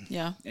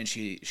 Yeah. And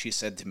she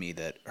said to me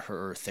that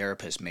her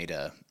therapist made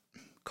a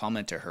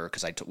comment to her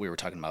because we were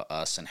talking about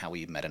us and how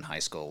we met in high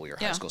school. We were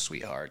high school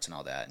sweethearts and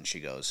all that. And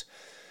she goes,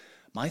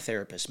 my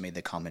therapist made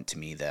the comment to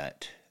me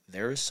that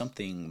there is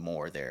something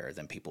more there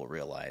than people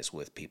realize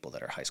with people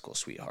that are high school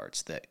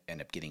sweethearts that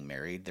end up getting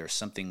married. There's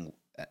something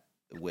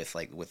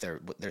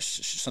there's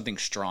something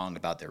strong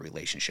about their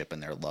relationship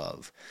and their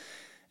love.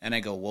 And I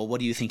go, well,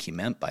 what do you think he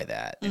meant by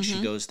that? And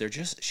she goes,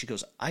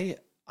 I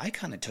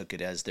kind of took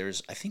it as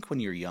I think when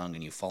you're young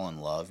and you fall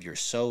in love, you're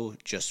so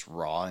just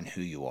raw in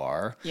who you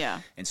are. Yeah.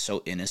 And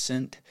so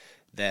innocent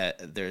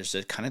that there's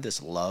a kind of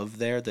this love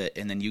there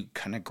and then you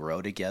kind of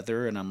grow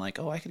together. And I'm like,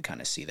 oh, I could kind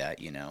of see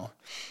that, you know?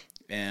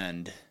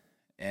 And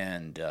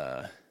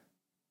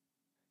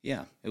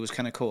yeah, it was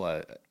kind of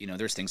cool. You know,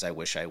 there's things I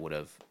wish I would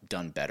have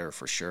done better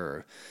for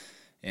sure.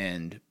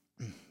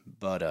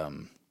 But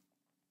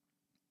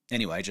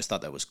anyway, I just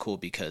thought that was cool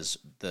because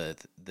the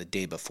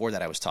day before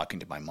that I was talking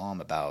to my mom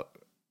about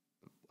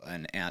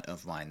an aunt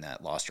of mine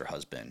that lost her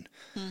husband.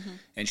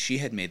 And she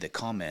had made the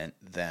comment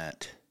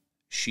that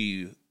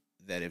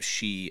if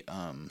she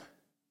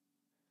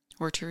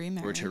were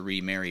to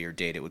remarry or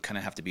date, it would kind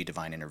of have to be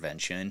divine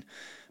intervention,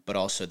 but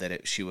also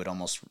that she would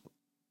almost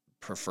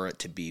prefer it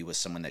to be with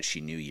someone that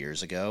she knew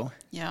years ago.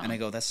 Yeah. And I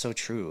go, that's so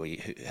true.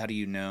 How do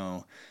you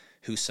know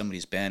who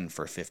somebody's been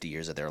for 50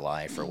 years of their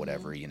life or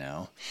whatever, you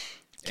know?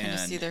 Kind of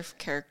see their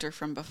character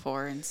from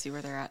before and see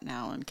where they're at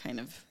now and kind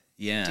of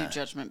do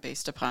judgment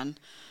based upon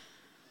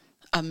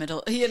a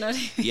middle, you know?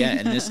 Yeah,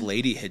 and this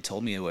lady had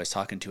told me who I was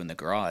talking to in the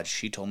garage,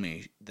 she told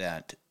me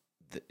that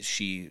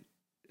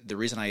the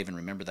reason I even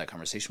remember that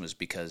conversation was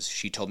because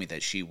she told me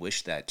that she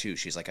wished that too.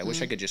 She's like, I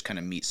wish I could just kind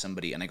of meet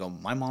somebody. And I go,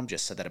 my mom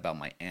just said that about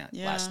my aunt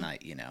last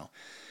night, you know?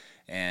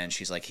 And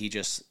she's like,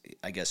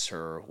 I guess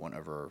her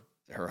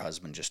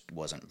husband just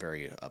wasn't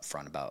very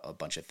upfront about a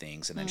bunch of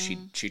things. And then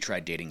she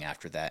tried dating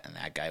after that. And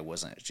that guy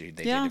they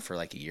dated for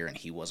like a year and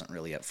he wasn't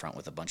really upfront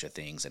with a bunch of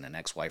things. And an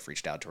ex-wife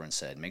reached out to her and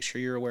said, make sure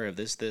you're aware of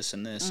this, this,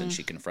 and this. And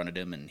she confronted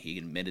him and he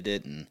admitted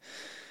it. And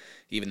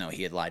even though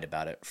he had lied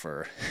about it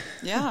for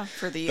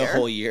for the year. The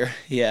whole year.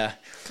 Yeah.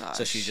 Gosh.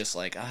 So she's just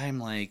like, I'm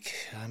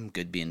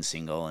good being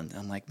single. And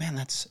I'm like,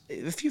 man,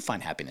 if you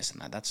find happiness in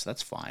that,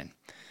 that's fine.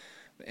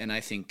 And I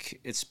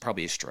think it's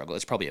probably a struggle.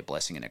 It's probably a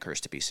blessing and a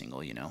curse to be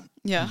single, you know?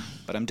 Yeah.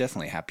 But I'm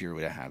definitely happier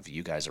to have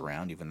you guys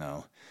around, even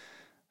though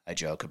I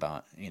joke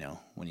about, you know,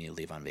 when you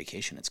leave on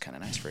vacation, it's kind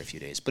of nice for a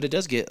few days. But it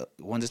does get,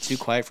 once it's too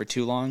quiet for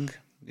too long,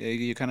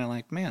 you're kind of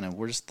like, man,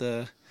 where's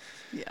the...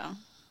 Yeah.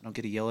 I don't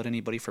get to yell at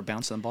anybody for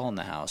bouncing the ball in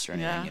the house or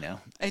anything, you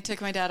know? I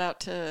took my dad out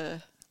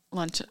to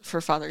lunch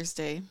for Father's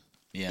Day.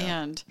 Yeah.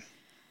 And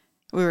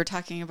we were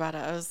talking about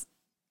it.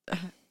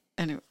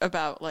 I'm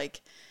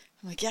like,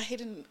 yeah,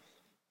 Hayden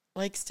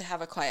likes to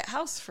have a quiet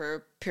house for a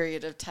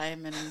period of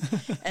time.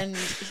 And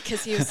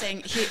because he was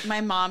saying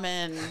my mom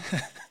and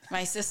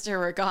my sister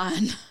were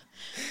gone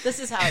This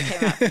is how it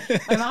came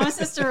up. My mom and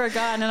sister were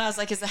gone, and I was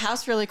like, is the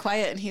house really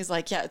quiet? And he's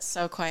like, yeah, it's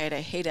so quiet.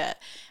 I hate it.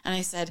 And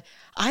I said,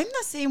 I'm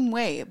the same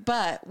way,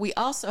 but we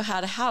also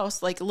had a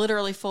house like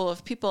literally full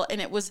of people,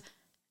 and it was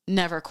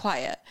never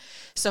quiet.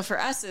 So for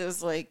us, it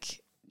was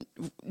like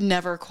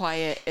never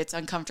quiet. It's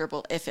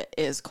uncomfortable if it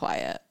is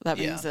quiet. That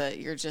means that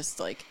you're just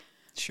like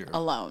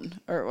alone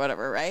or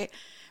whatever, right?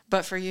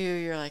 But for you,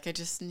 you're like, I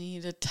just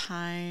need a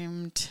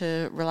time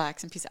to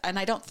relax and peace. And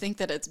I don't think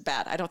that it's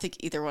bad. I don't think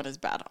either one is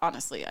bad.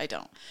 Honestly, I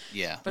don't.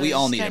 Yeah. But we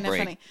all need a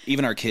break. Funny.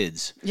 Even our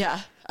kids. Yeah.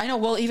 I know.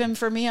 Well, even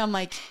for me, I'm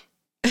like,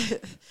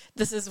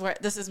 this is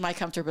my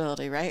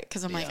comfortability, right?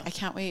 Because I'm like, I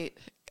can't wait.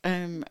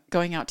 I'm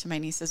going out to my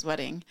niece's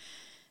wedding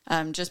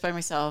just by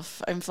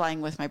myself. I'm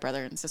flying with my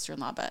brother and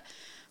sister-in-law,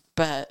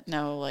 but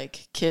no,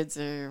 like kids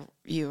or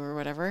you or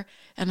whatever.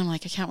 And I'm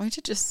like, I can't wait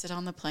to just sit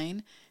on the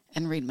plane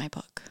and read my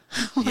book.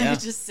 Like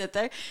just sit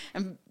there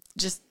and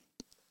just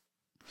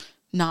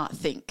not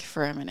think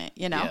for a minute,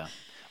 you know? Yeah.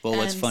 Well,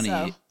 what's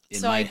funny.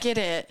 So I get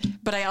it,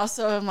 but I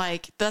also am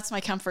like, that's my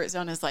comfort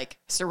zone, is like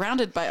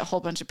surrounded by a whole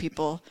bunch of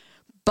people,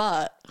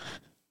 but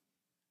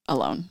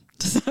alone.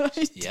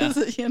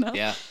 You know?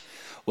 Yeah.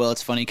 Well,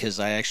 it's funny because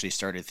I actually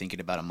started thinking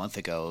about a month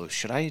ago,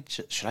 should I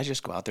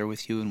just go out there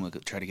with you and we'll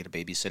try to get a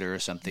babysitter or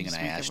something? And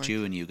I asked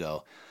you and you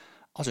go,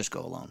 I'll just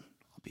go alone.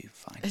 Be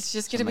fine. It's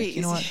just gonna be easier.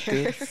 You know what?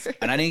 Good.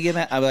 And I didn't give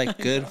it. I'm like,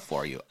 good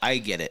for you. I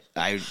get it.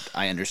 I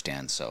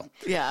understand. So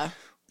yeah.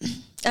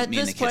 At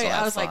this point,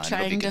 I was like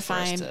trying to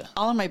find.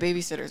 All of my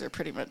babysitters are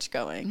pretty much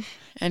going,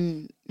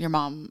 and your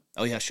mom.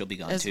 Oh yeah, she'll be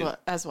gone too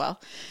as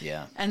well.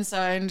 Yeah. And so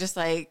I'm just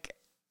like,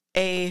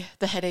 the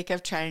headache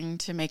of trying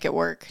to make it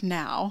work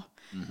now,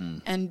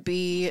 and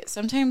B,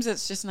 sometimes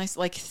it's just nice,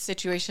 like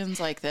situations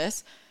like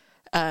this.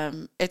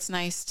 It's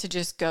nice to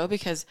just go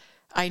because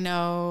I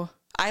know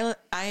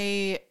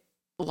I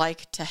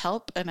like to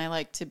help and I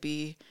like to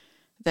be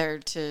there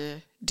to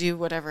do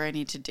whatever I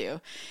need to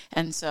do.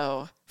 And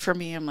so for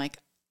me, I'm like,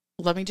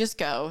 let me just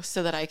go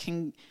so that I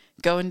can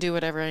go and do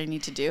whatever I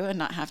need to do and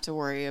not have to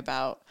worry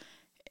about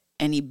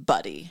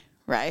anybody,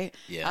 right?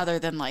 Yeah. Other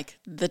than like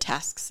the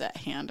tasks at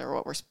hand or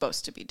what we're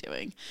supposed to be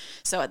doing.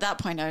 So at that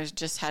point, I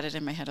just had it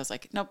in my head. I was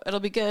like, nope, it'll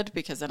be good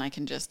because then I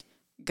can just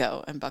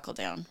go and buckle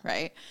down,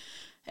 right?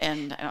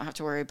 And I don't have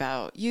to worry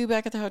about you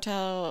back at the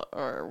hotel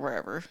or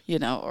wherever, you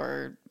know,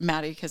 or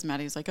Maddie, because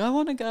Maddie's like, I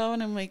want to go.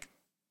 And I'm like,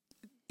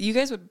 you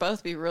guys would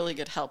both be really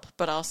good help.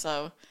 But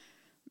also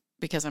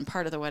because I'm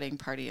part of the wedding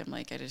party, I'm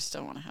like, I just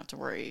don't want to have to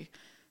worry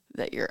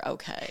that you're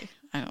okay.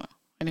 I don't know.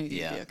 I know you'd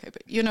be okay,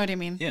 but you know what I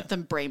mean? Yeah. The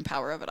brain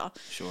power of it all.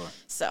 Sure.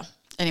 So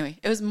anyway,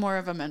 it was more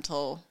of a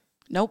mental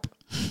nope.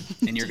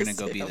 And you're going to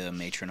go be the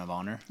matron of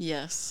honor?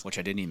 Yes. Which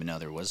I didn't even know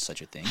there was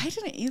such a thing. I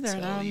didn't either,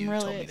 and I'm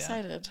really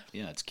excited.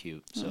 Yeah, it's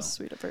cute. So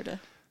sweet of her to.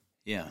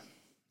 Yeah,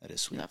 that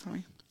is sweet. That for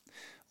me.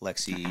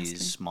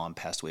 Lexi's mom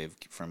passed away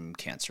from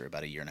cancer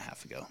about 1.5 years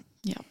ago.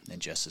 Yeah. And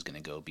Jess is going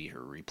to go be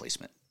her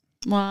replacement.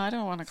 Well, I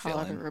don't want to call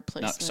it a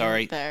replacement. No,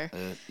 sorry. There.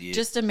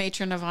 Just a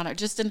matron of honor.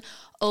 Just an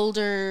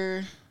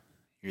older.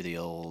 You're the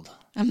old.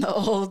 I'm the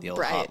old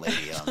bride. Hot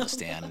lady on the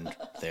stand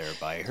there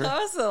by her. That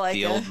was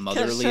the old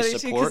motherly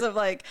support. Because I'm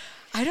like,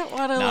 I don't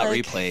want to not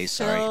replace.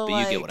 Sorry, but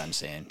you get what I'm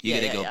saying. You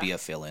get to go be a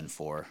fill-in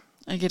for.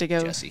 I get to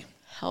go Jesse.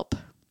 Help.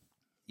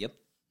 Yep.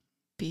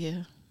 Be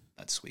a.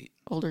 That's sweet.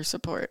 Older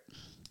support.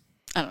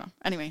 I don't know.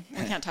 Anyway,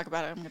 we can't talk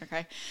about it. I'm going to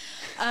cry.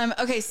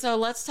 Okay, so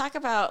let's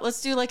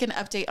do like an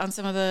update on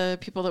some of the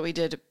people that we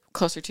did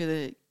closer to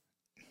the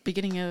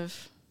beginning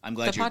of the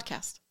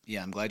podcast.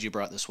 Yeah, I'm glad you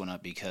brought this one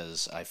up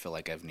because I feel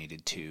like I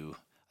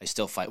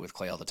still fight with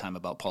Clay all the time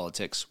about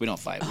politics. We don't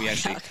fight.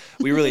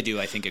 We really do,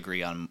 I think,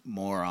 agree on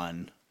more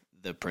on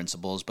the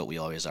principles, but we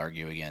always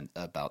argue again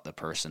about the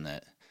person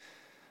that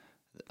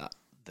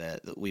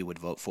we would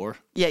vote for.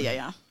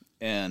 Yeah.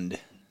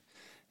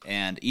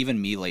 And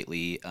even me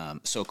lately,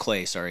 so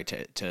Clay, sorry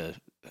to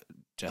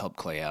help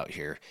Clay out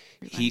here.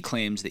 He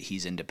claims that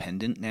he's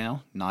independent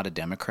now, not a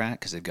Democrat,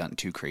 because they've gotten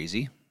too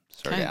crazy.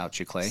 Sorry to out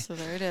you, Clay. So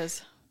there it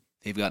is.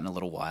 They've gotten a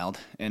little wild.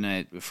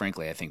 And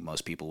frankly, I think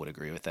most people would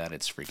agree with that.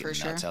 It's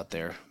freaking nuts out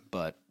there.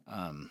 But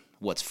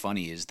what's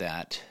funny is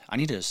that I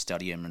need to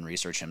study him and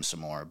research him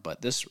some more.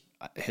 But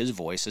his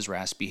voice is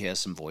raspy. He has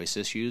some voice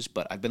issues.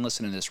 But I've been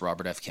listening to this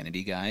Robert F.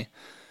 Kennedy guy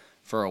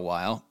for a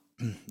while.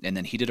 And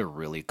then he did a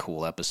really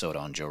cool episode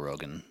on Joe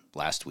Rogan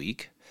last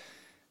week.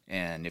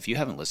 And if you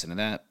haven't listened to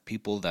that,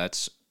 people,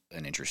 that's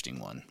an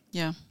interesting one.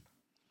 Yeah.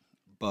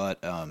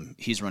 But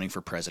he's running for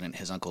president.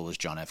 His uncle was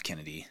John F.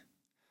 Kennedy.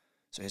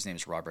 So his name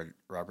is Robert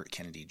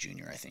Kennedy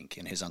Jr., I think.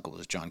 And his uncle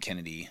was John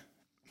Kennedy.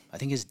 I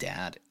think his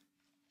dad,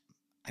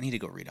 I need to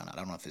go read on it. I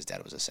don't know if his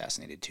dad was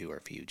assassinated too or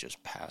if he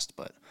just passed.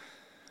 But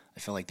I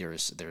feel like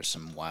there's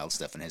some wild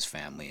stuff in his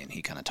family. And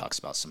he kind of talks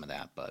about some of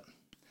that. But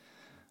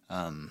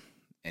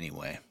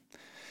anyway.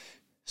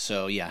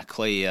 So, yeah,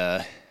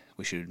 Clay,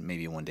 we should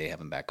maybe one day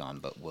have him back on,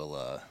 but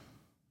we'll...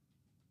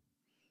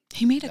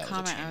 He made a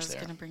comment I was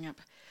going to bring up.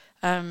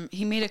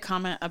 He made a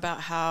comment about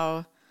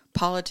how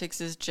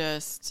politics is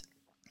just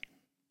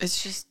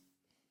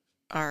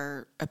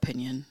our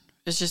opinion.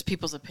 It's just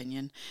people's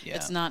opinion. Yeah.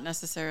 It's not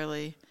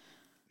necessarily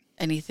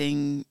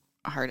anything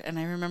hard. And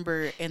I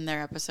remember in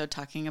their episode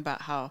talking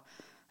about how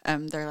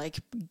they're like,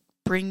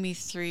 bring me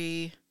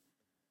 3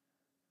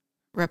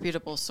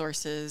 reputable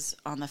sources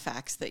on the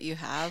facts that you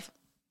have.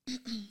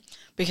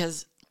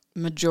 Because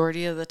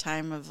majority of the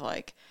time of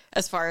like,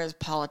 as far as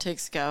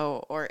politics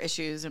go or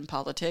issues in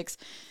politics,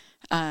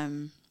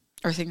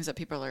 or things that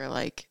people are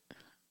like,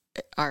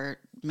 are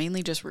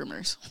mainly just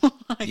rumors,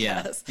 I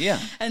guess. Yeah.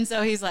 And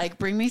so he's like,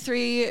 bring me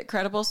 3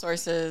 credible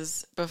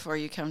sources before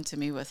you come to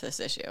me with this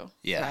issue.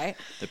 Yeah. Right?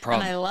 The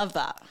problem, and I love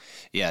that.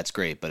 Yeah, it's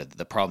great. But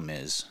the problem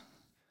is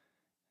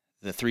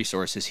the 3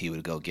 sources he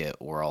would go get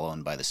were all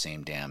owned by the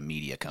same damn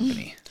media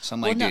company. So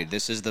I'm like, dude,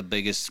 this is the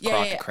biggest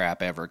crock of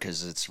crap ever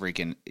because it's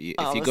freaking...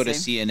 If you go to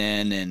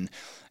CNN and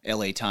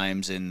LA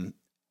Times and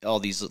all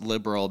these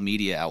liberal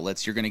media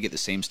outlets, you're going to get the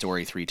same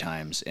story 3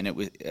 times. And it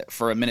was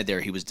for a minute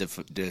there, he was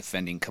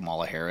defending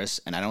Kamala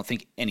Harris, and I don't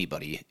think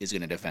anybody is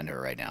going to defend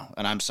her right now.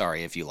 And I'm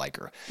sorry if you like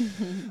her,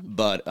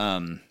 but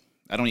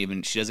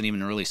she doesn't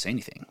even really say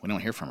anything. We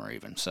don't hear from her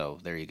even. So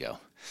there you go.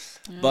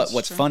 Yeah, but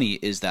what's funny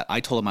is that I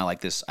told him I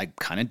like this. I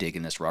kind of dig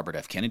in this Robert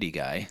F. Kennedy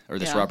guy, or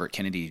this Robert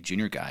Kennedy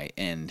Jr. guy,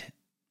 and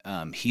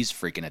he's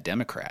freaking a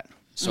Democrat.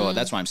 So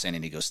that's why I'm saying I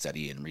need to go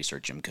study and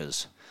research him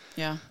because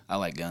I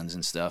like guns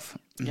and stuff.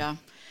 Yeah.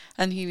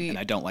 And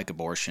I don't like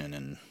abortion.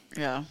 And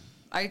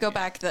I go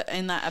back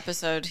in that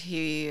episode,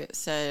 he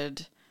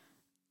said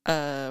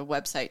a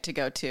website to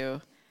go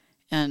to,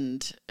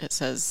 and it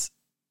says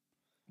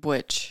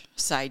which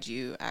side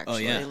you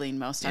actually lean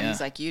most on.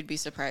 He's like, you'd be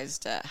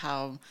surprised at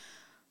how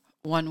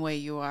one way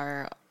you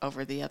are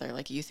over the other.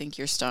 Like, you think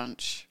you're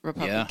staunch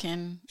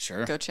Republican.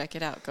 Sure. Go check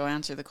it out. Go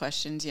answer the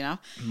questions, you know?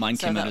 Mine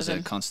came out as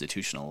a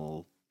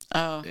constitutionalist.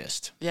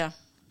 Yeah.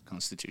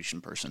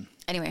 Constitution person.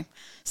 Anyway,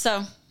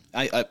 so...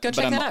 go check it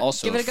out. I'm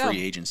also Give it a a free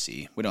go.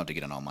 agency. We don't have to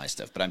get on all my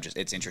stuff, but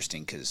it's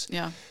interesting because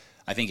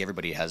I think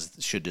everybody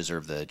should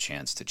deserve the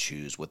chance to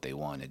choose what they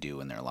want to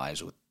do in their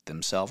lives with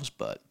themselves.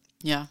 But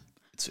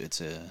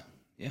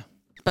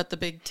But the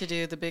big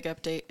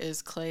update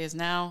is Clay is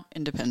now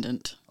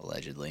independent.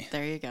 Allegedly.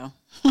 There you go.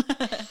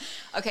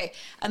 Okay,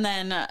 and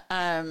then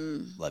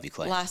love you,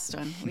 Clay. Last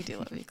one, we do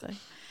love you, Clay.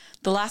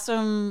 The last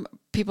one,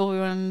 people we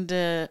wanted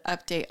to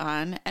update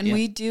on, and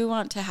we do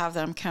want to have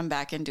them come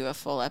back and do a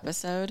full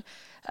episode,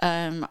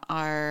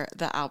 are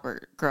the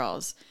Albert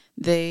girls.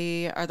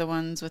 They are the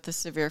ones with the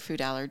severe food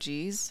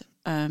allergies.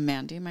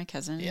 Mandy, my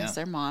cousin, is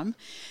their mom.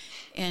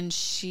 And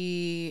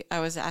I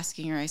was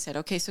asking her, I said,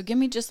 okay, so give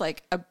me just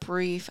like a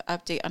brief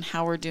update on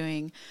how we're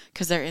doing,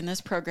 because they're in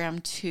this program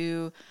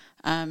to,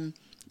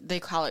 they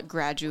call it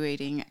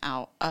graduating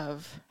out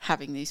of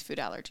having these food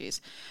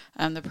allergies.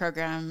 The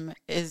program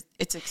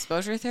it's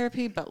exposure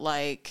therapy, but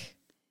like,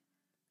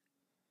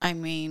 I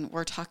mean,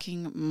 we're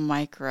talking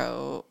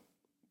micrograms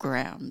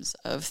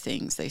of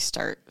things. They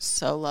start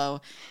so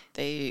low.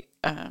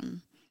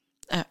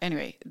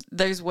 Anyway,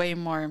 there's way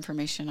more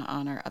information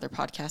on our other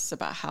podcasts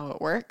about how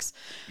it works.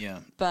 Yeah.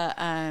 But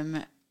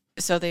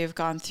so they've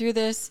gone through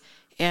this,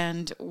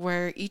 and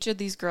where each of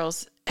these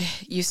girls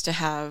used to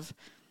have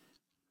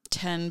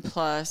 10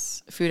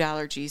 plus food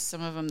allergies,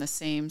 some of them the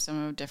same, some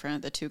of them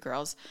different, the 2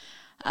 girls.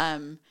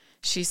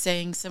 She's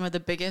saying some of the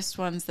biggest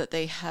ones that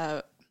they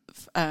have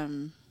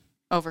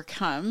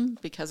overcome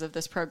because of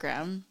this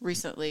program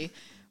recently,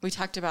 we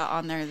talked about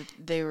on there that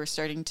they were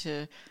starting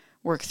to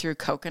work through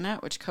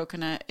coconut, which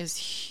coconut is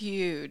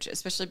huge,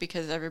 especially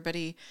because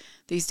everybody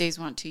these days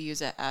want to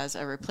use it as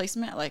a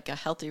replacement, like a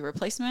healthy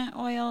replacement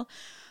oil.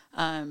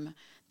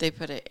 They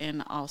put it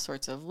in all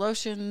sorts of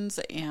lotions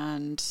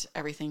and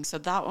everything. So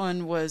that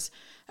one was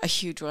a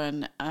huge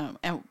one.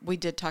 And we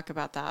did talk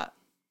about that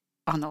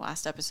on the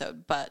last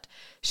episode, but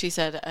she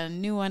said a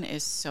new one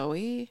is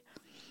soy.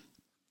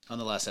 On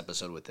the last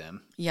episode with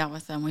them. Yeah,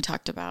 with them. We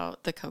talked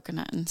about the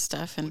coconut and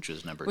stuff. And which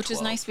was number 12. Which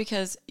is nice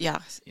because,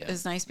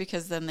 it's nice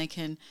because then they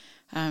can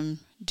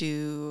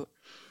do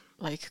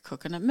like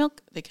coconut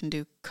milk. They can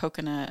do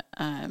coconut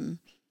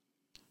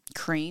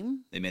cream.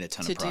 They made a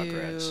ton of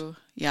progress.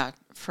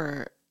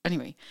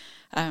 Anyway.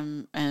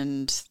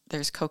 And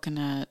there's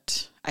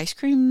coconut ice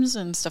creams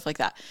and stuff like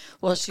that.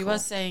 Well, she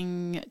was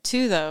saying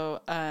too, though,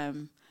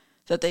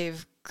 that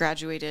they've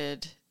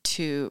graduated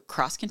to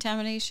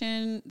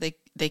cross-contamination.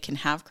 They can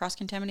have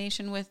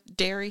cross-contamination with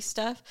dairy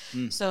stuff.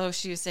 So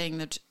she was saying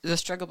that the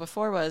struggle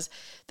before was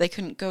they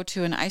couldn't go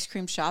to an ice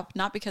cream shop,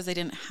 not because they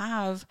didn't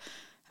have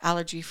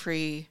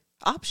allergy-free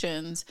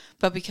options,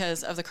 but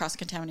because of the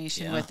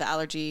cross-contamination with the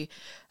allergy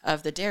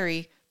of the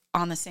dairy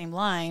on the same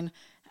line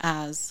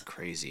as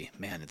crazy,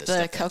 man.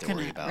 The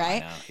coconut,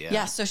 right?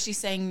 Yeah. So she's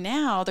saying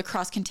now the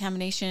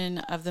cross-contamination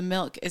of the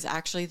milk is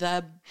actually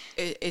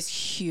is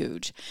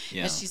huge.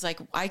 Yeah. And she's like,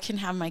 I can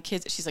have my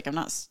kids. She's like,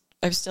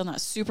 I'm still not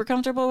super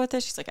comfortable with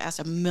this. She's like, I asked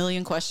a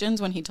million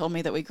questions when he told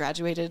me that we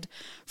graduated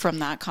from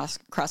that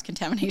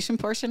cross-contamination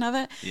portion of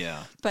it.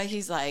 Yeah. But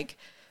he's like,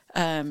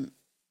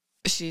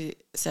 she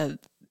said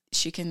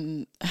she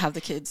can have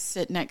the kids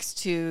sit next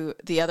to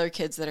the other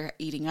kids that are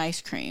eating ice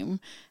cream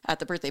at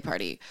the birthday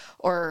party,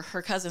 or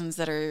her cousins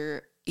that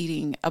are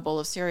eating a bowl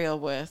of cereal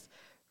with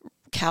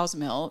cow's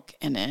milk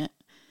in it.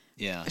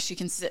 Yeah. she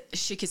could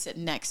sit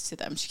next to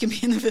them. She can be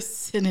in the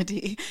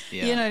vicinity,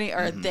 Yeah. you know what I mean?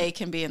 Or they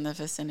can be in the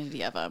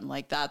vicinity of them.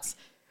 Like, that's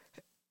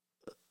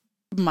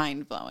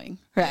mind blowing,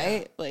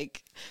 right? Yeah.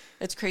 Like,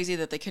 it's crazy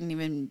that they couldn't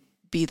even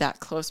be that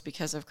close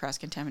because of cross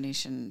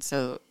contamination.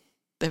 So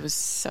it was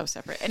so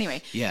separate.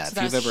 Anyway, Yeah.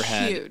 so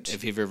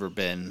If you've ever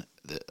been,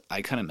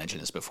 I kind of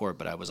mentioned this before,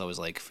 but I was always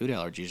like, food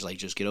allergies, like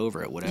just get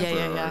over it, whatever.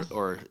 Yeah.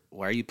 Or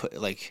why are you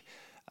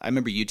I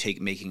remember you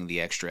making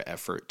the extra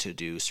effort to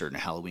do certain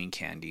Halloween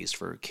candies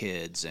for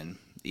kids, and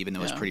even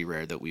though it's pretty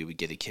rare that we would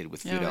get a kid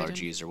with food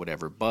allergies or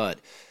whatever, but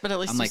at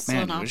least I'm like,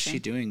 man, what is option. she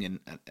doing? And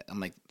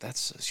I'm like,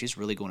 she's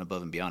really going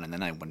above and beyond. And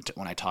then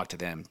when I talk to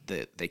them,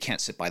 that they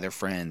can't sit by their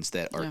friends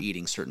that are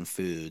eating certain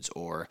foods,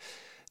 or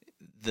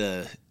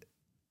the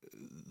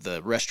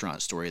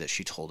restaurant story that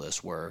she told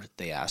us where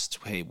they asked,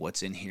 hey,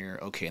 what's in here?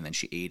 Okay. And then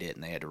she ate it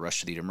and they had to rush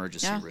to the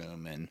emergency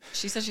room. And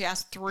she said she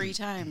asked 3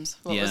 times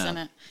what was in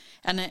it.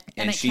 And it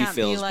she can't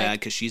feels be like,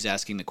 bad because she's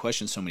asking the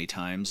question so many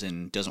times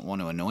and doesn't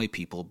want to annoy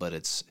people,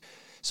 but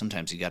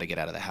sometimes you got to get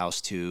out of the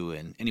house too.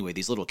 And anyway,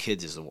 these little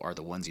kids are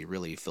the ones you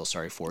really feel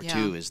sorry for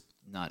too, is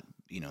not,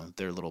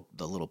 the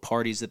little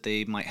parties that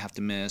they might have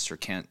to miss or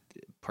can't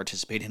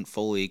participate in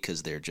fully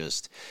because it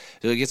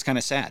gets kind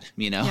of sad,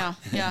 Yeah.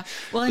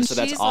 Well, and so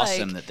that's she's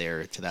awesome that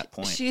they're to that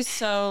point. She's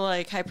so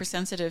like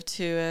hypersensitive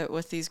to it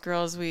with these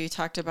girls. We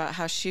talked about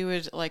how she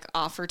would like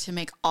offer to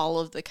make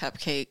all of the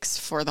cupcakes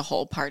for the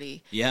whole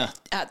party. Yeah.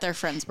 At their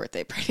friend's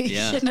birthday party.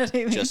 Yeah. You know what I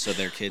mean? Just so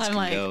their kids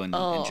can go and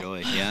enjoy.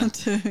 Yeah.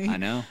 I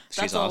know.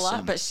 She's That's awesome. a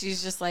lot, but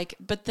she's just like,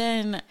 but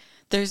then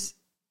it's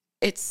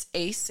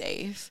A,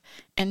 safe,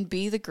 and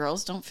B, the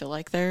girls don't feel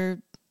like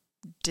they're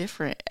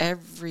different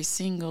every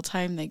single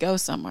time they go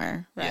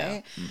somewhere,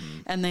 right? Yeah. Mm-hmm.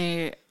 And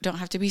they don't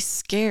have to be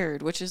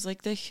scared, which is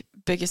like the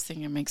biggest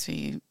thing that makes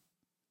me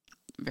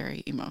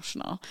very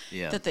emotional.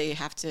 Yeah. That they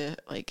have to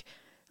like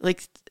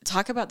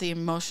talk about the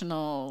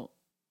emotional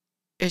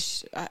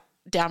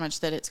damage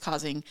that it's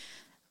causing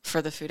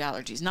for the food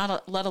allergies,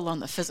 let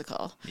alone the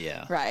physical.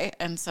 Yeah. Right.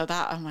 And so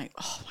that I'm like,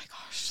 oh my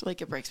gosh,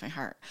 like it breaks my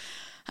heart.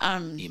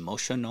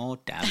 Emotional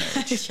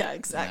damage. Yeah,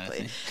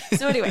 exactly.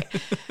 So anyway,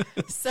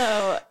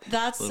 so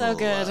that's so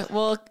good.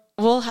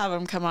 We'll have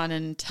them come on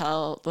and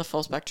tell the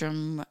full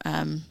spectrum.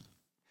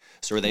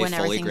 So are they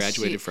fully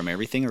graduated from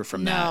everything or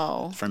from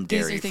that? From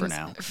dairy for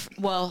now?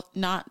 Well,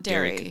 not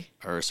dairy.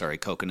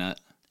 Coconut.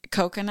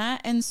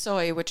 Coconut and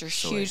soy, which are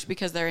huge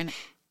because they're in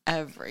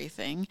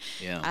everything.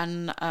 Yeah.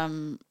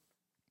 And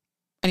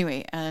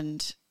anyway,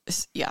 and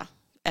yeah,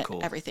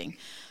 cool. Everything.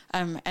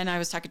 And I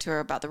was talking to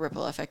her about the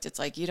ripple effect. It's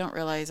like, you don't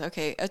realize,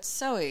 okay, it's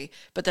soy,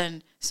 but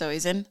then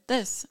soy's in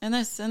this and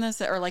this and this,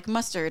 or like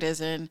mustard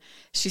is in,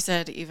 she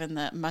said even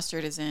that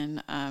mustard is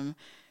in,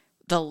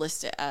 they'll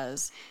list it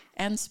as,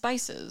 and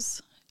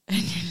spices. And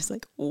you're just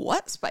like,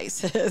 what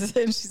spices?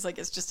 And she's like,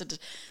 it's just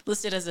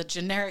listed as a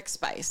generic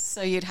spice.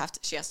 So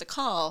she has to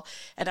call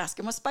and ask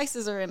him what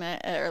spices are in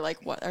it, or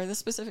like, what are the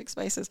specific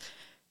spices?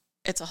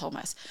 It's a whole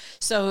mess.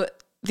 So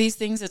these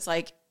things, it's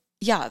like,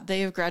 yeah, they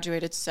have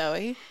graduated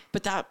soy,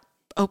 but that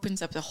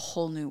opens up a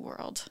whole new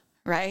world,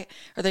 right?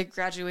 Or they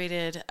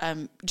graduated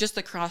just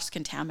the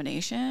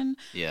cross-contamination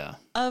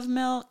of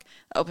milk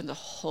opens a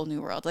whole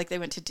new world. Like they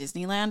went to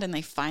Disneyland and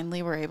they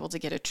finally were able to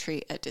get a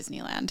treat at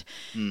Disneyland.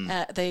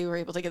 They were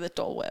able to get the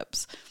Dole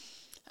Whips.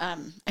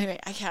 Anyway,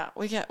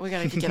 we got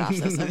to get off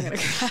this. I'm going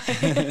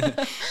to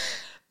cry.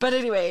 But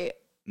anyway,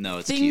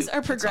 things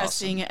are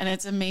progressing and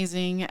it's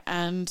amazing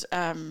and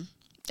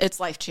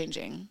it's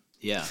life-changing.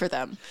 Yeah. For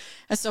them.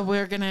 And so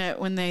we're going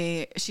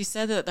to, she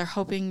said that they're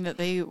hoping that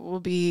they will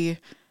be,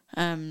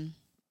 I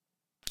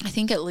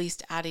think at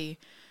least Addie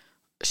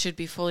should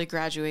be fully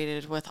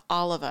graduated with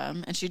all of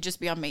them. And she'd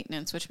just be on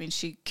maintenance, which means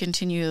she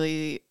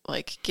continually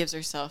like gives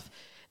herself,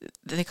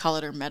 they call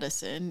it her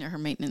medicine or her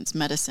maintenance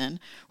medicine,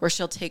 where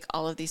she'll take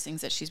all of these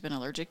things that she's been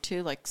allergic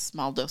to, like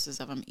small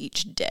doses of them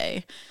each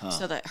day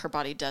so that her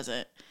body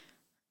doesn't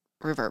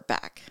revert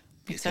back.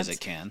 Because it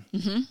can.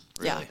 Mm-hmm.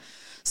 Really? Yeah.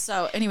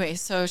 So anyway,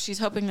 she's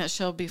hoping that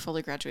she'll be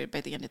fully graduated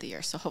by the end of the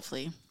year. So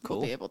hopefully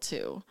we'll be able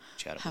to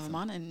have them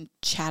on and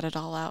chat it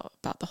all out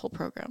about the whole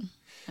program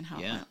and how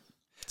it went.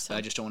 So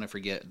I just don't want to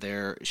forget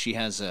she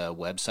has a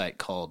website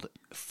called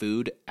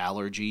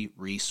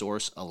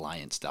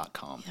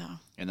foodallergyresourcealliance.com. Yeah.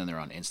 And then they're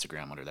on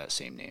Instagram under that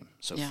same name.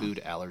 So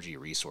Food Allergy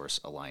Resource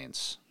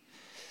Alliance.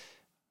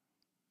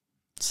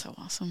 So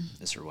awesome.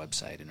 Is her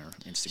website and her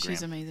Instagram.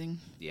 She's amazing.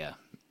 Yeah.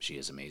 She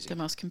is amazing. The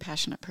most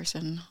compassionate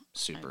person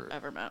I've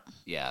ever met.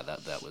 Yeah,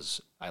 that was,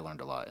 I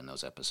learned a lot in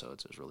those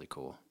episodes. It was really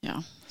cool.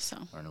 Yeah, so.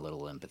 Learn a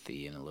little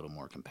empathy and a little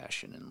more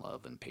compassion and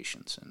love and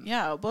patience. And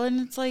yeah, well,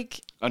 and it's like.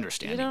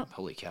 Understanding.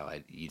 Holy cow,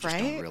 you just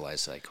don't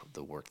realize like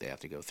the work they have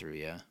to go through,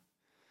 yeah.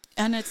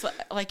 And it's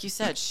like you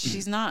said,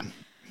 she's not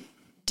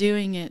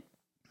doing it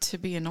to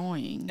be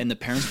annoying. And the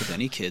parents with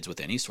any kids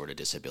with any sort of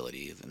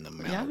disability, and the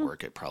amount of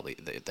work it probably,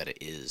 that it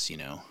is,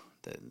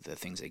 the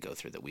things they go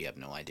through that we have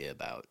no idea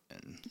about.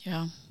 And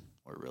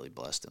we're really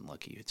blessed and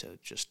lucky to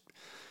just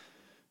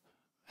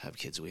have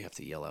kids we have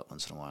to yell at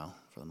once in a while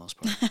for the most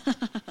part.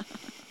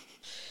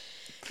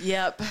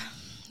 Yep.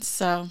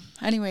 So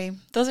anyway,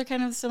 those are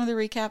kind of some of the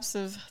recaps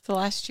of the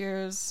last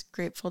year. I was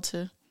grateful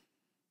to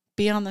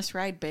be on this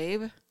ride,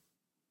 babe.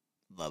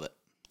 Love it.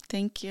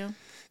 Thank you.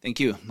 Thank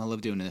you. I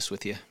love doing this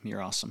with you.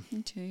 You're awesome.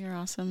 You too. You're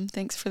awesome.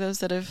 Thanks for those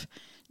that have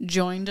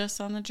joined us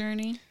on the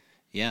journey.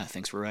 Yeah,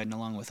 thanks for riding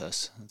along with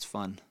us. It's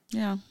fun.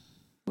 Yeah,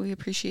 we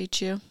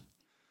appreciate you.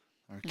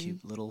 Our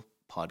cute little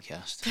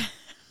podcast.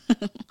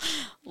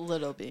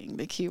 Little being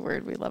the key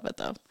word. We love it,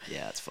 though.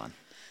 Yeah, it's fun.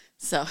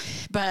 So,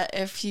 but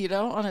if you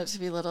don't want it to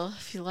be little,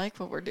 if you like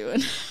what we're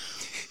doing.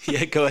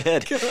 Yeah, go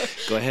ahead.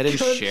 Go ahead and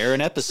share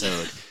an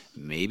episode.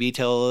 Maybe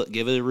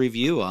give it a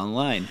review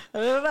online. I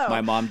don't know.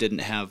 My mom didn't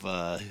have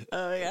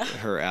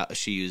her.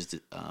 She used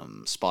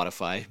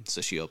Spotify,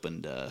 so she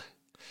opened up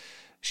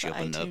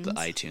the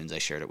iTunes. I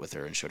shared it with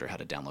her and showed her how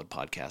to download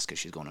podcasts because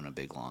she's going on a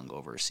big long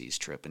overseas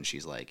trip, and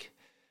she's like,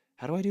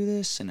 "How do I do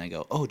this?" And I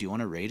go, "Oh, do you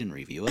want to rate and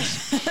review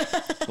us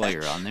while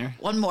you're on there?"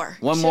 One more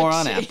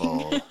on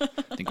Apple.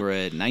 I think we're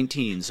at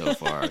 19 so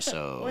far,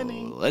 so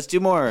let's do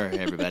more,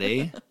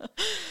 everybody.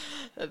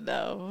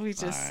 No, we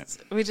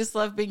just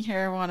love being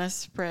here. I want to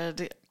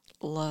spread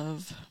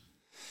love.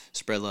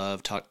 Spread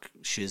love, talk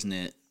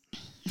shiznit.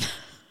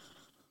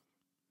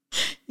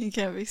 You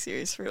can't be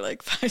serious for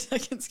like 5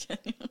 seconds, can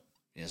you?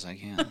 Yes, I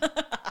can.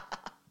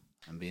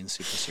 I'm being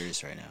super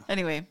serious right now.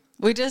 Anyway,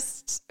 we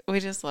just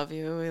love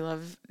you. We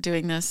love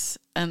doing this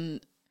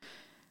and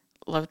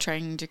love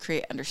trying to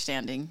create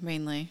understanding,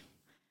 mainly.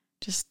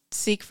 Just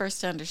seek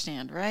first to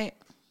understand, right?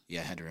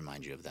 Yeah, I had to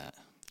remind you of that.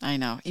 I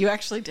know. You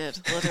actually did.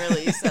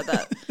 Literally, you said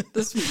that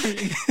this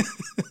morning.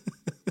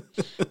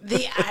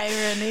 The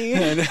irony.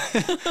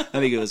 I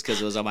think it was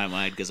because it was on my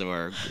mind because of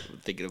our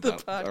thinking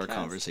about our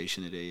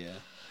conversation today. Yeah,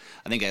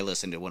 I think I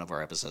listened to one of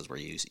our episodes where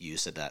you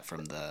said that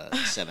from the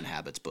 7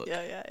 Habits book.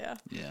 Yeah.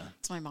 Yeah.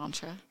 It's my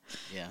mantra.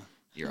 Yeah,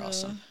 you're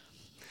awesome.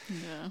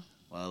 Yeah.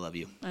 Well, I love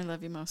you. I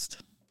love you most.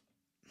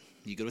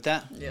 You good with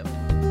that?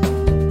 Yep.